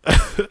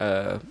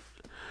a...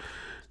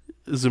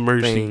 It's a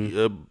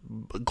mercy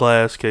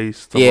glass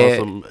case.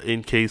 Yeah.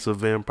 In case of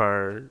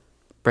vampire...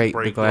 Break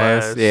the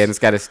glass. Yeah, and it's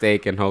got a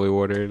steak and holy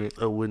water in it.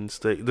 A wooden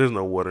steak. There's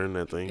no water in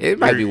that thing. It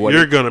might be water.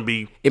 You're going to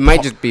be... It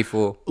might just be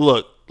full.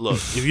 Look.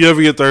 If you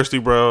ever get thirsty,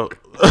 bro,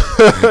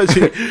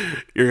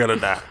 you're going to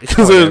die.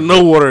 Because there's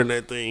no water in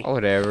that thing.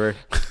 Whatever.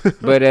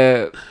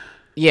 But,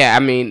 yeah, I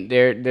mean,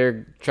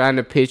 they're trying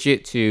to pitch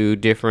it to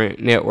different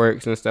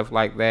networks and stuff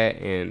like that.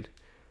 And,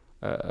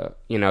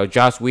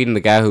 Joss Whedon, the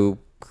guy who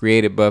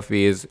created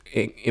Buffy, is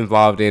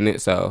involved in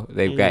it. So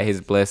they've got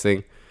his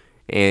blessing.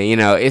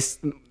 And, it's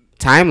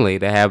timely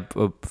to have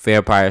a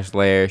Vampire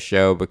Slayer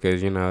show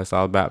because, it's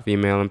all about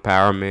female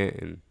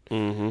empowerment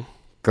and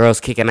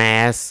girls kicking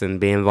ass and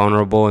being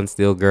vulnerable and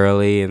still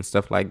girly and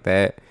stuff like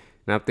that.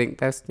 And I think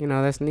that's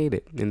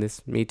needed in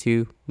this Me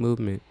Too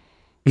movement.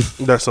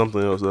 That's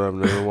something else that I've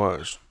never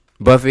watched.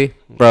 Buffy?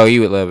 Bro, you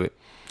would love it.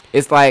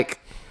 It's like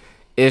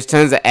there's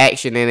tons of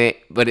action in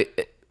it, but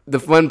the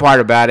fun part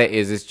about it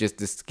is it's just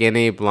the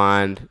skinny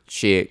blonde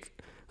chick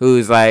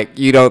who's like,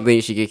 you don't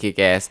think she could kick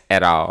ass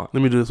at all.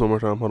 Let me do this one more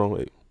time. Hold on,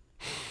 wait.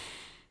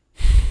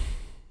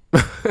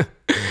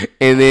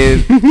 and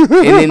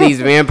then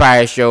these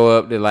vampires show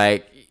up to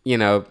like, you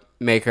know,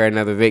 make her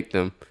another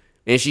victim,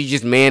 and she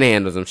just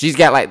manhandles them. She's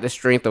got like the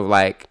strength of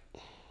like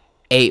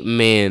 8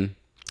 men.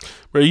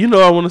 Bro, you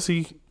know I want to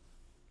see.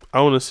 I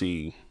was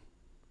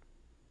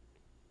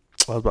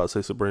about to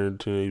say Sabrina the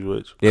Teenage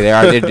Witch.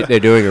 Yeah, they're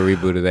doing a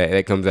reboot of that.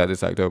 That comes out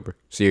this October,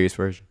 serious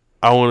version.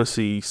 I want to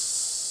see.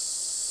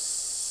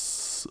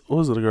 What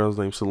was the girl's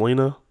name?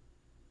 Selena.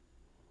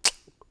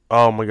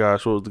 Oh my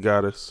gosh, what was the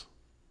goddess?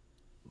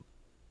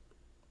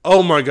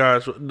 Oh my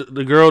gosh,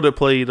 the girl that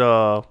played.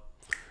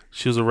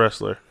 She was a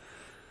wrestler,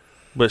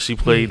 but she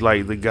played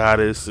like the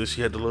goddess, and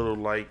she had the little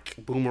like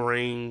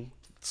boomerang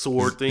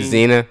sword thing.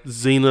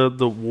 Xena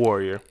the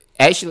warrior.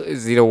 Actually,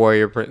 Xena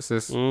Warrior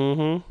Princess.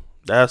 Mm-hmm.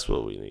 That's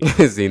what we need.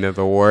 Xena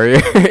the Warrior.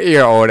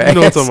 Your old ass. You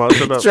know what I'm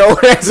talking about. Shut up. Your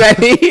old ass out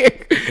here.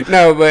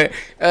 No, but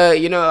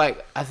you know,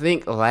 like I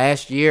think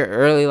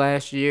early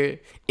last year,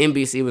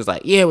 NBC was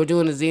like, "Yeah, we're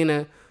doing the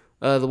Xena,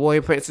 the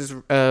Warrior Princess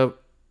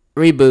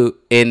reboot,"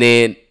 and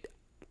then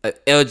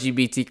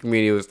LGBT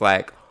community was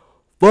like,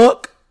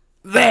 "Fuck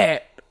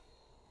that!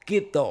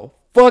 Get the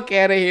fuck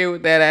out of here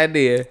with that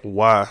idea."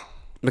 Why?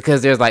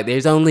 Because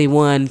there's only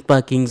one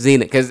fucking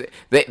Xena. Because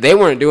they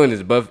weren't doing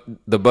this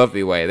the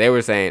Buffy way. They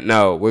were saying,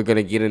 no, we're going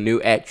to get a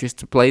new actress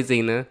to play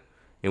Xena.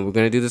 And we're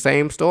going to do the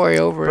same story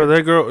over. Bro,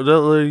 that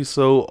lady's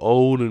so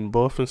old and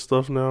buff and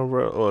stuff now,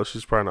 bro. Oh,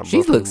 she's probably not buff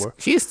anymore.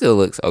 She still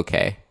looks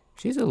okay.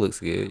 She still looks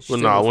good. Well,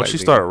 no, when she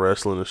started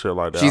wrestling and shit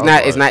like that. She's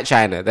not. It's not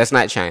China. That's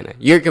not China.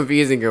 You're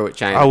confusing her with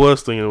China. I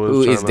was thinking it was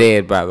China. Who is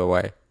dead, by the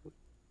way.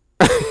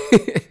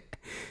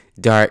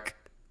 Dark.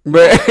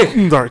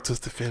 Dark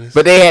Twisted Fantasy.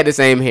 But they had the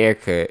same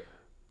haircut,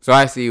 so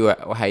I see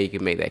how you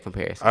can make that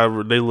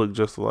comparison. They look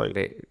just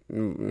alike.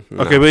 No.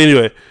 Okay, but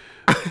anyway,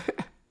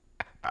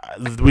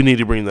 we need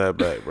to bring that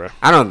back, bro.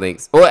 I don't think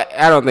so. Well,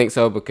 I don't think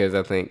so because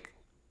I think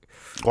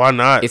why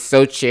not? It's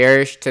so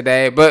cherished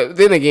today. But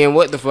then again,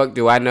 what the fuck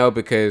do I know?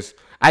 Because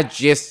I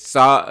just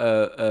saw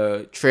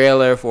a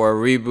trailer for a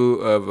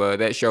reboot of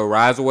that show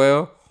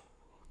Roswell.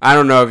 I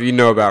don't know if you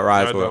know about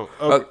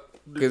Roswell.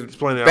 Because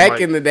back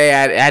in the day,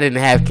 I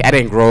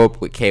didn't grow up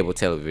with cable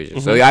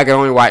television, so I could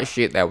only watch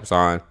shit that was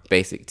on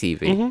basic TV.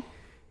 Mm-hmm.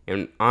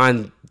 And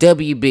on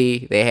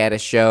WB, they had a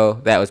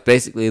show that was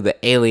basically the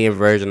alien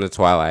version of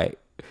Twilight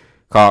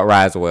called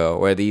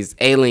Roswell, where these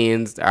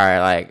aliens are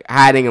like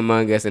hiding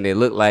among us, and they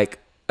look like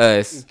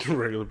us,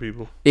 regular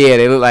people. Yeah,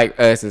 they look like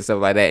us and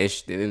stuff like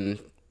that. And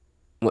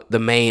the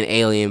main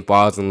alien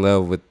falls in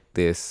love with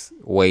this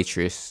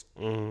waitress,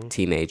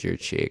 teenager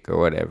chick or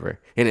whatever,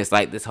 and it's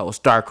like this whole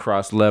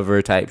star-crossed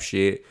lover type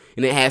shit,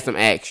 and it has some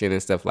action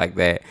and stuff like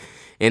that.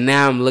 And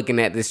now I'm looking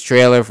at this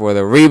trailer for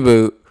the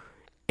reboot,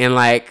 and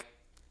like,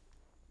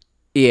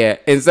 yeah,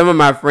 and some of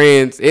my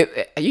friends, for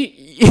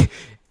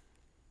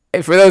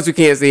those who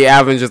can't see,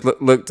 Alvin just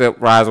looked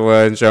up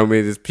Roswell and showed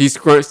me this. He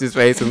scrunched his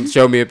face and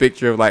showed me a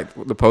picture of like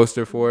the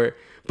poster for it.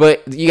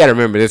 But you got to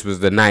remember, this was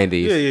the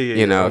 90s,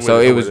 you know,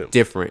 so it was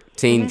different.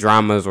 Teen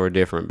dramas were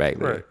different back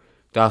then. Right.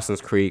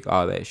 Dawson's Creek,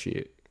 all that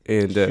shit.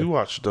 And you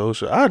watched those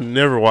shows? I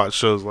never watched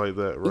shows like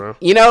that, bro.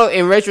 You know,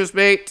 in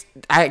retrospect,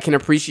 I can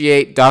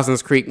appreciate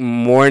Dawson's Creek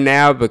more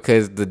now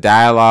because the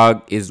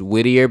dialogue is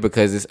wittier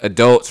because it's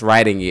adults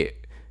writing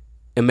it,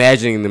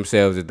 imagining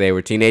themselves that they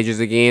were teenagers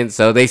again.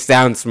 So they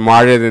sound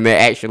smarter than they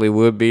actually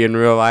would be in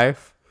real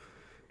life.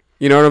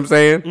 You know what I'm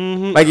saying?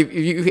 Mm-hmm. Like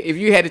if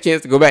you had a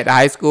chance to go back to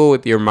high school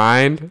with your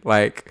mind,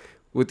 like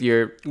with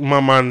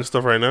my mind and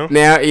stuff right now.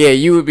 Now, yeah,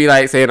 you would be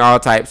like saying all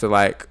types of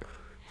like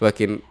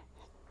fucking,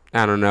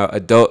 I don't know,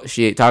 adult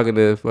shit, talking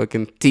to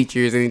fucking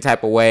teachers any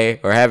type of way,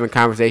 or having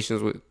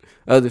conversations with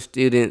other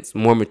students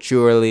more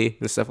maturely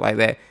and stuff like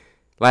that.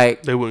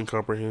 Like they wouldn't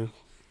comprehend.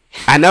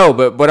 I know,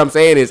 but what I'm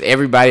saying is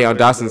everybody on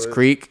Dawson's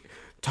Creek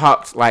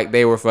talked like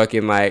they were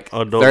fucking like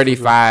adult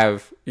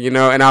 35, you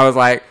know, and I was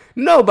like,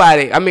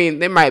 nobody. I mean,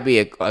 there might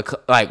be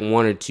like 1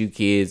 or 2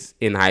 kids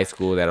in high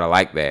school that are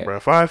like that. Bro,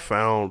 if I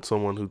found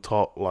someone who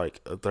talked like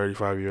a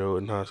 35-year-old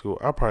in high school,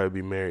 I'd probably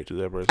be married to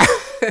that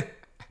person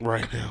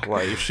right now.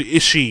 Like, if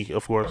she,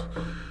 of course.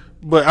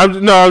 But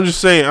I'm just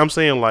saying. I'm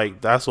saying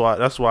like that's why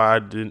I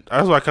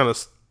kind of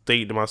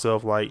stayed to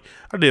myself. Like,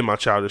 I did my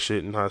childish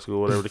shit in high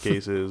school, whatever the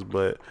case is.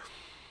 But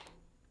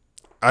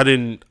I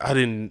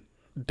didn't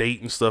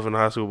date and stuff in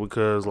high school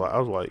because like I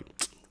was like,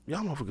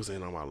 y'all motherfuckers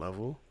ain't on my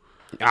level.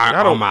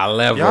 Y'all on my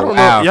level. Y'all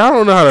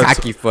don't know how to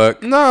cocky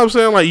fuck. No, I'm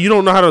saying like you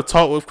don't know how to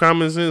talk with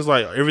common sense.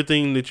 Like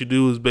everything that you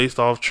do is based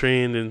off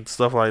trend and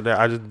stuff like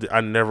that.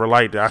 I never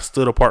liked it. I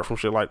stood apart from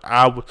shit. Like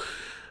I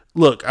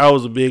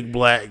was a big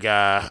black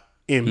guy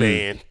in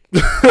band.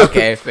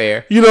 Okay,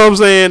 fair. You know what I'm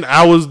saying?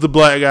 I was the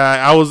black guy.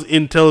 I was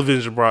in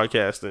television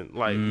broadcasting.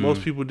 Like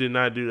most people did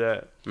not do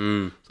that.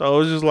 So it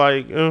was just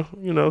like,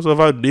 so if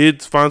I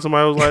did find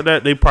somebody who was like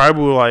that, they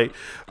probably were like,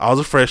 I was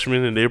a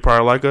freshman and they're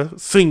probably like a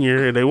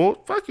senior and they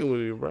won't fucking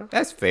with you, bro.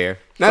 That's fair.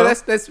 No,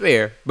 that's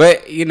fair.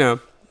 But,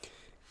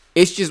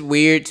 it's just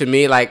weird to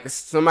me. Like,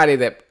 somebody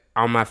that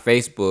on my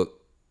Facebook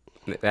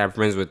that I'm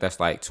friends with that's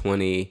like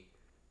 20,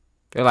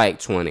 they're like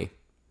 20.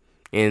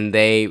 And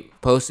they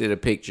posted a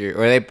picture,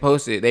 or they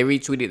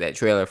retweeted that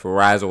trailer for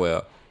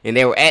Roswell. And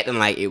they were acting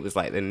like it was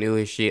like the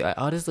newest shit. Like,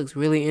 oh, this looks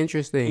really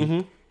interesting.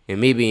 Mm-hmm. And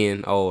me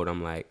being old,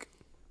 I'm like,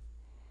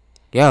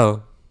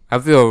 yo, I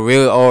feel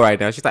really old right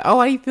now. She's like, oh,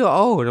 why do you feel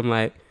old? I'm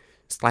like,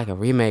 it's like a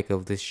remake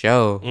of this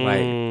show,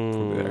 like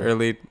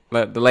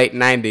the late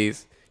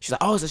 90s. She's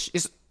like, oh,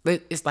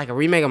 it's like a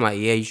remake. I'm like,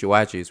 yeah, you should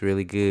watch it. It's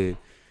really good.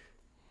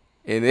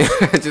 And then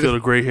I just feel the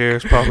gray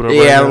hairs popping up.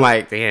 Yeah, I'm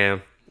like,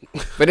 damn.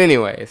 But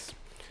anyways,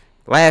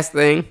 last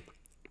thing.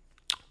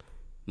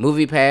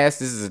 Movie Pass.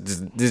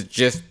 This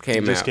just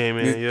came out.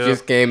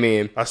 Just came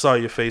in. I saw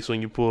your face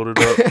when you pulled it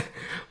up.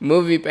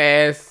 Movie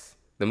Pass.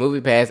 The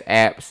Movie Pass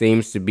app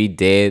seems to be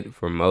dead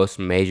for most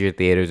major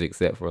theaters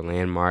except for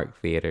Landmark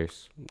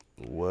theaters.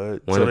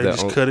 What? So they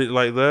just cut it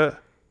like that?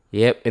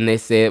 Yep. And they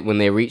said when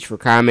they reached for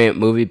comment,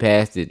 Movie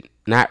Pass did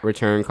not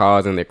return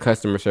calls, and their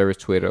customer service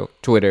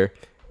Twitter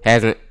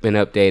hasn't been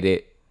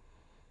updated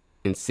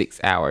in 6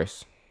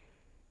 hours.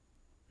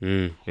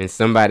 And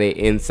somebody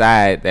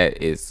inside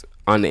that is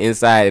on the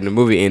inside in the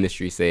movie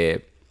industry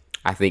said,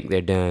 I think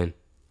they're done.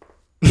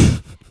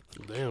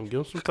 Damn, give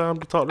them some time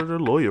to talk to their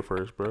lawyer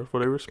first, bro,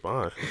 before they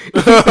respond.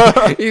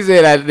 He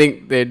said, I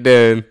think they're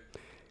done.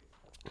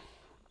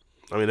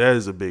 I mean, that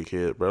is a big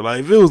hit, bro. Like,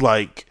 if it was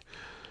like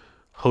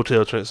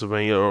Hotel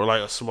Transylvania or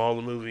like a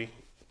smaller movie,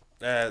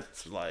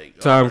 that's like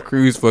Tom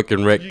Cruise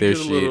fucking wrecked their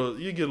shit.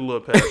 You get a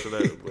little past for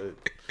that,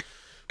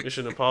 but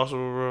Mission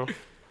Impossible,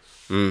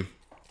 bro.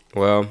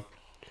 Well,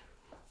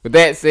 with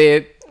that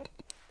said,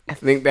 I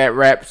think that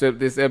wraps up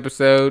this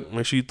episode.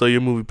 Make sure you throw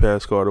your Movie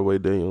Pass card away,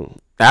 Daniel.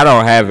 I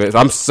don't have it.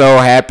 I'm so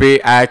happy.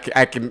 I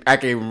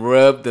can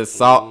rub the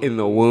salt in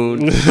the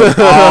wound.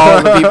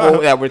 All the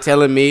people that were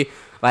telling me,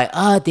 like,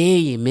 oh,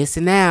 damn, you're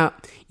missing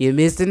out. You're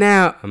missing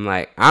out. I'm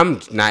like, I'm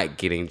not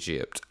getting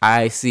gypped.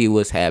 I see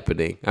what's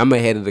happening. I'm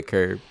ahead of the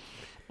curve.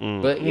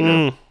 But,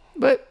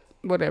 but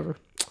whatever.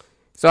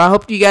 So I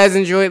hope you guys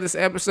enjoyed this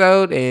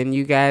episode, and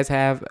you guys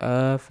have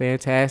a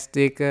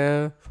fantastic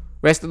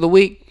rest of the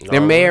week.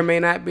 There may or may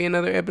not be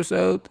another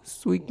episode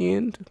this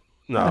weekend.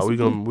 Nah, we're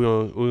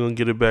gonna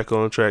get it back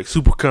on track.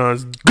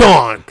 Supercon's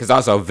gone. Because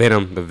also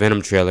the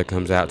Venom trailer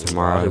comes out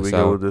tomorrow. Here we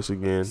go with this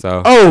again.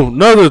 So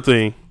another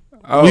thing.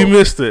 We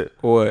missed it.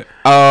 What?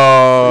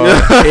 Oh,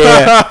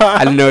 yeah.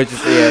 I know what you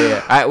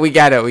said. Yeah. We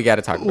gotta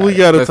talk about it. We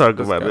gotta talk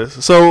about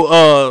this.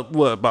 So,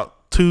 about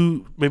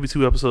maybe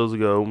two episodes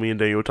ago, me and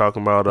Daniel were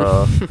talking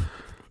about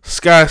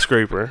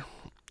Skyscraper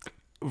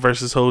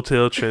versus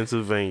Hotel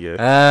Transylvania.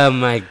 Oh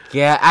my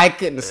god, I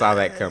couldn't have saw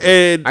that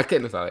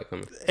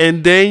coming.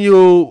 And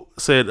Daniel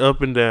said,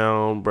 up and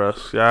down, bro,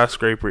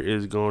 Skyscraper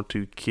is going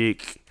to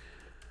kick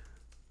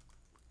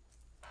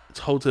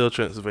Hotel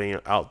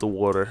Transylvania out the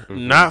water.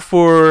 Mm-hmm. Not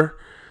for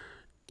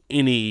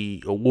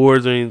any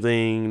awards or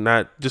anything,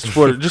 not just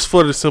for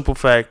the simple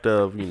fact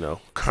of,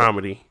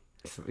 comedy.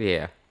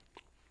 Yeah.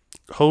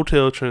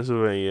 Hotel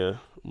Transylvania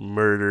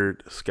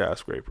murdered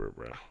Skyscraper,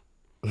 bro.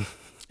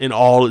 In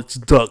all its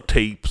duct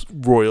tape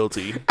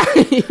royalty. you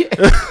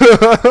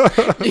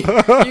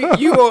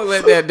won't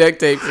let that duct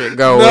tape shit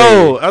go.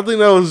 No, I think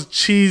that was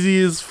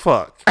cheesy as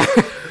fuck.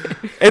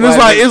 And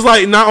it's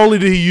like not only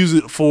did he use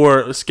it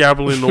for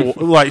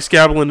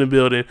scalpeling the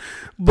building,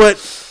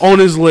 but on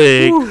his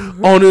leg,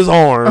 on his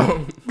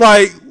arm.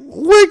 Like,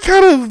 what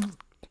kind of?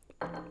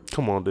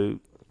 Come on, dude.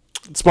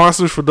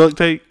 Sponsors for duct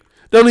tape?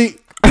 Don't he?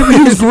 People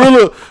use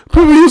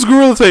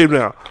gorilla tape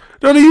now.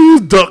 Don't even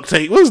use duct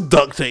tape. What's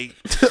duct tape?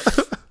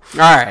 All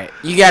right,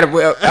 you gotta.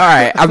 All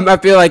right, I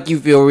feel like you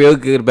feel real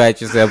good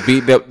about yourself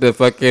beating up the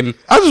fucking.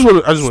 I just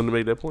wanted to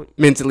make that point.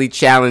 Mentally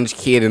challenged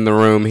kid in the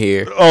room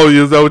here. Oh,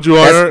 is that what you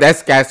are? That's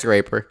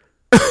Skyscraper.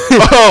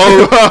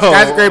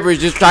 Skyscraper is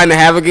just trying to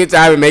have a good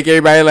time and make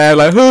everybody laugh,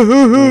 like,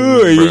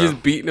 and you're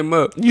just beating him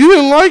up. You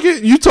didn't like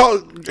it? You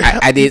talked.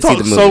 I did see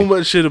the movie. So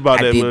much shit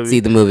about that movie. I did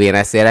see the movie, and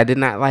I said I did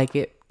not like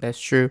it. That's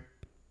true.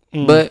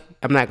 But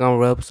I'm not gonna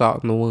rub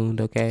salt in the wound,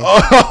 okay?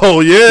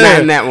 Oh yeah,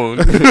 not in that wound,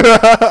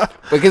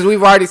 because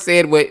we've already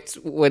said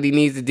what he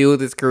needs to do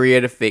with his career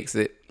to fix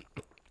it.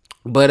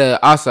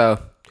 But also,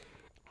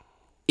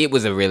 it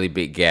was a really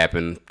big gap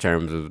in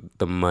terms of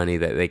the money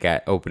that they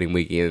got opening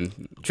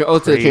weekend.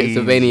 Hotel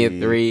Transylvania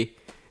 3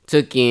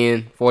 took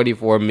in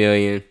 $44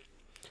 million,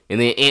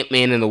 and then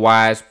Ant-Man and the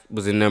Wasp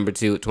was in number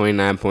 2 at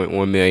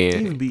 $29.1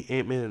 million. Didn't beat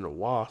Ant-Man and the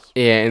Wasp.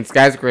 Yeah, and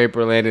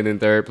Skyscraper landed in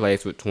third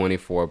place with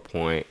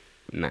 $24.9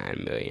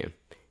 million,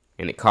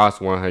 and it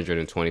cost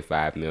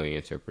 $125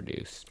 million to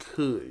produce.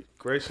 Good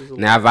gracious!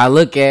 Now,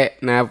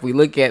 if we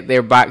look at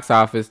their box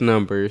office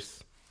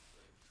numbers,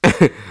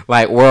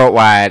 like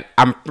worldwide,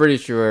 I'm pretty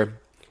sure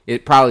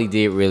it probably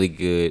did really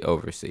good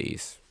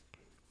overseas.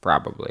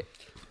 Probably.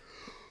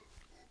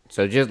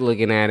 So just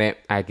looking at it,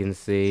 I can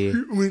see. I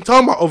mean,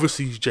 talking about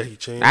overseas Jackie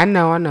Chan. I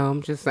know.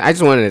 I'm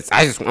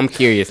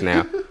curious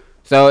now.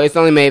 So it's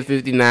only made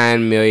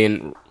 59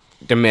 million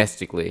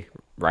domestically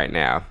right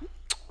now.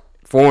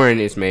 Foreign,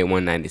 it's made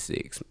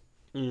 196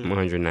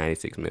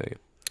 million.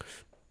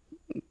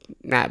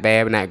 Not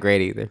bad, but not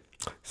great either.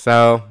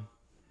 So,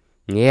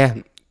 yeah,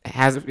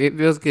 it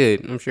feels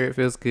good. I'm sure it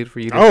feels good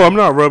for you. I'm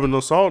not rubbing no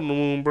salt in the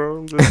wound, bro.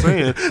 I'm just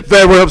saying.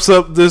 That wraps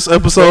up this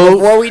episode. But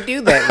before we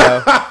do that,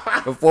 though,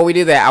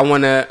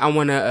 I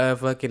wanna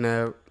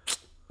fucking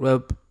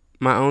rub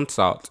my own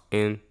salt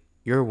in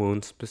your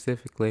wound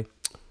specifically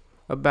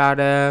about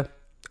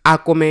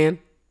Aquaman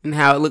and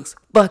how it looks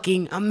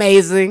fucking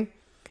amazing,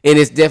 and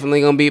it's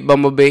definitely gonna beat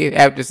Bumblebee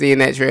after seeing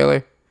that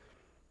trailer.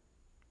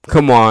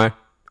 Come on.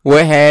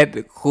 What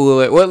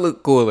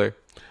looked cooler?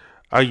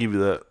 I'll give you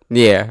that.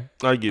 Yeah.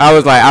 I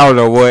was like, I don't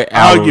know what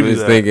I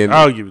was thinking.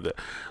 I'll give you that.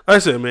 Like I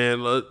said,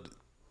 man, look,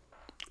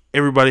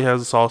 everybody has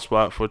a soft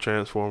spot for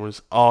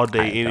Transformers all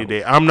day, any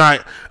day. I'm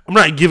not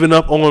giving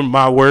up on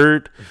my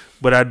word,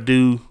 but I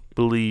do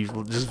believe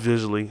just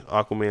visually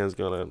Aquaman's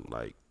gonna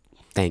like.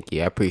 Thank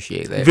you. I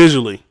appreciate that.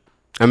 Visually.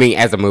 I mean,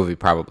 as a movie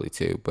probably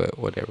too, but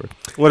whatever.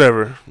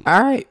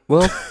 All right.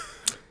 Well,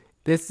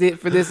 that's it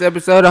for this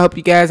episode. I hope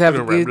you guys have a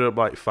good... wrapped it up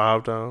like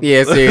 5 times.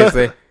 Yeah,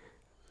 seriously.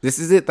 This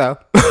is it, though.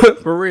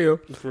 For real.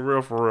 For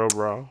real,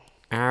 bro.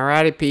 All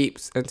righty,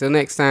 peeps. Until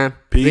next time.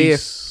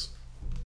 Peace.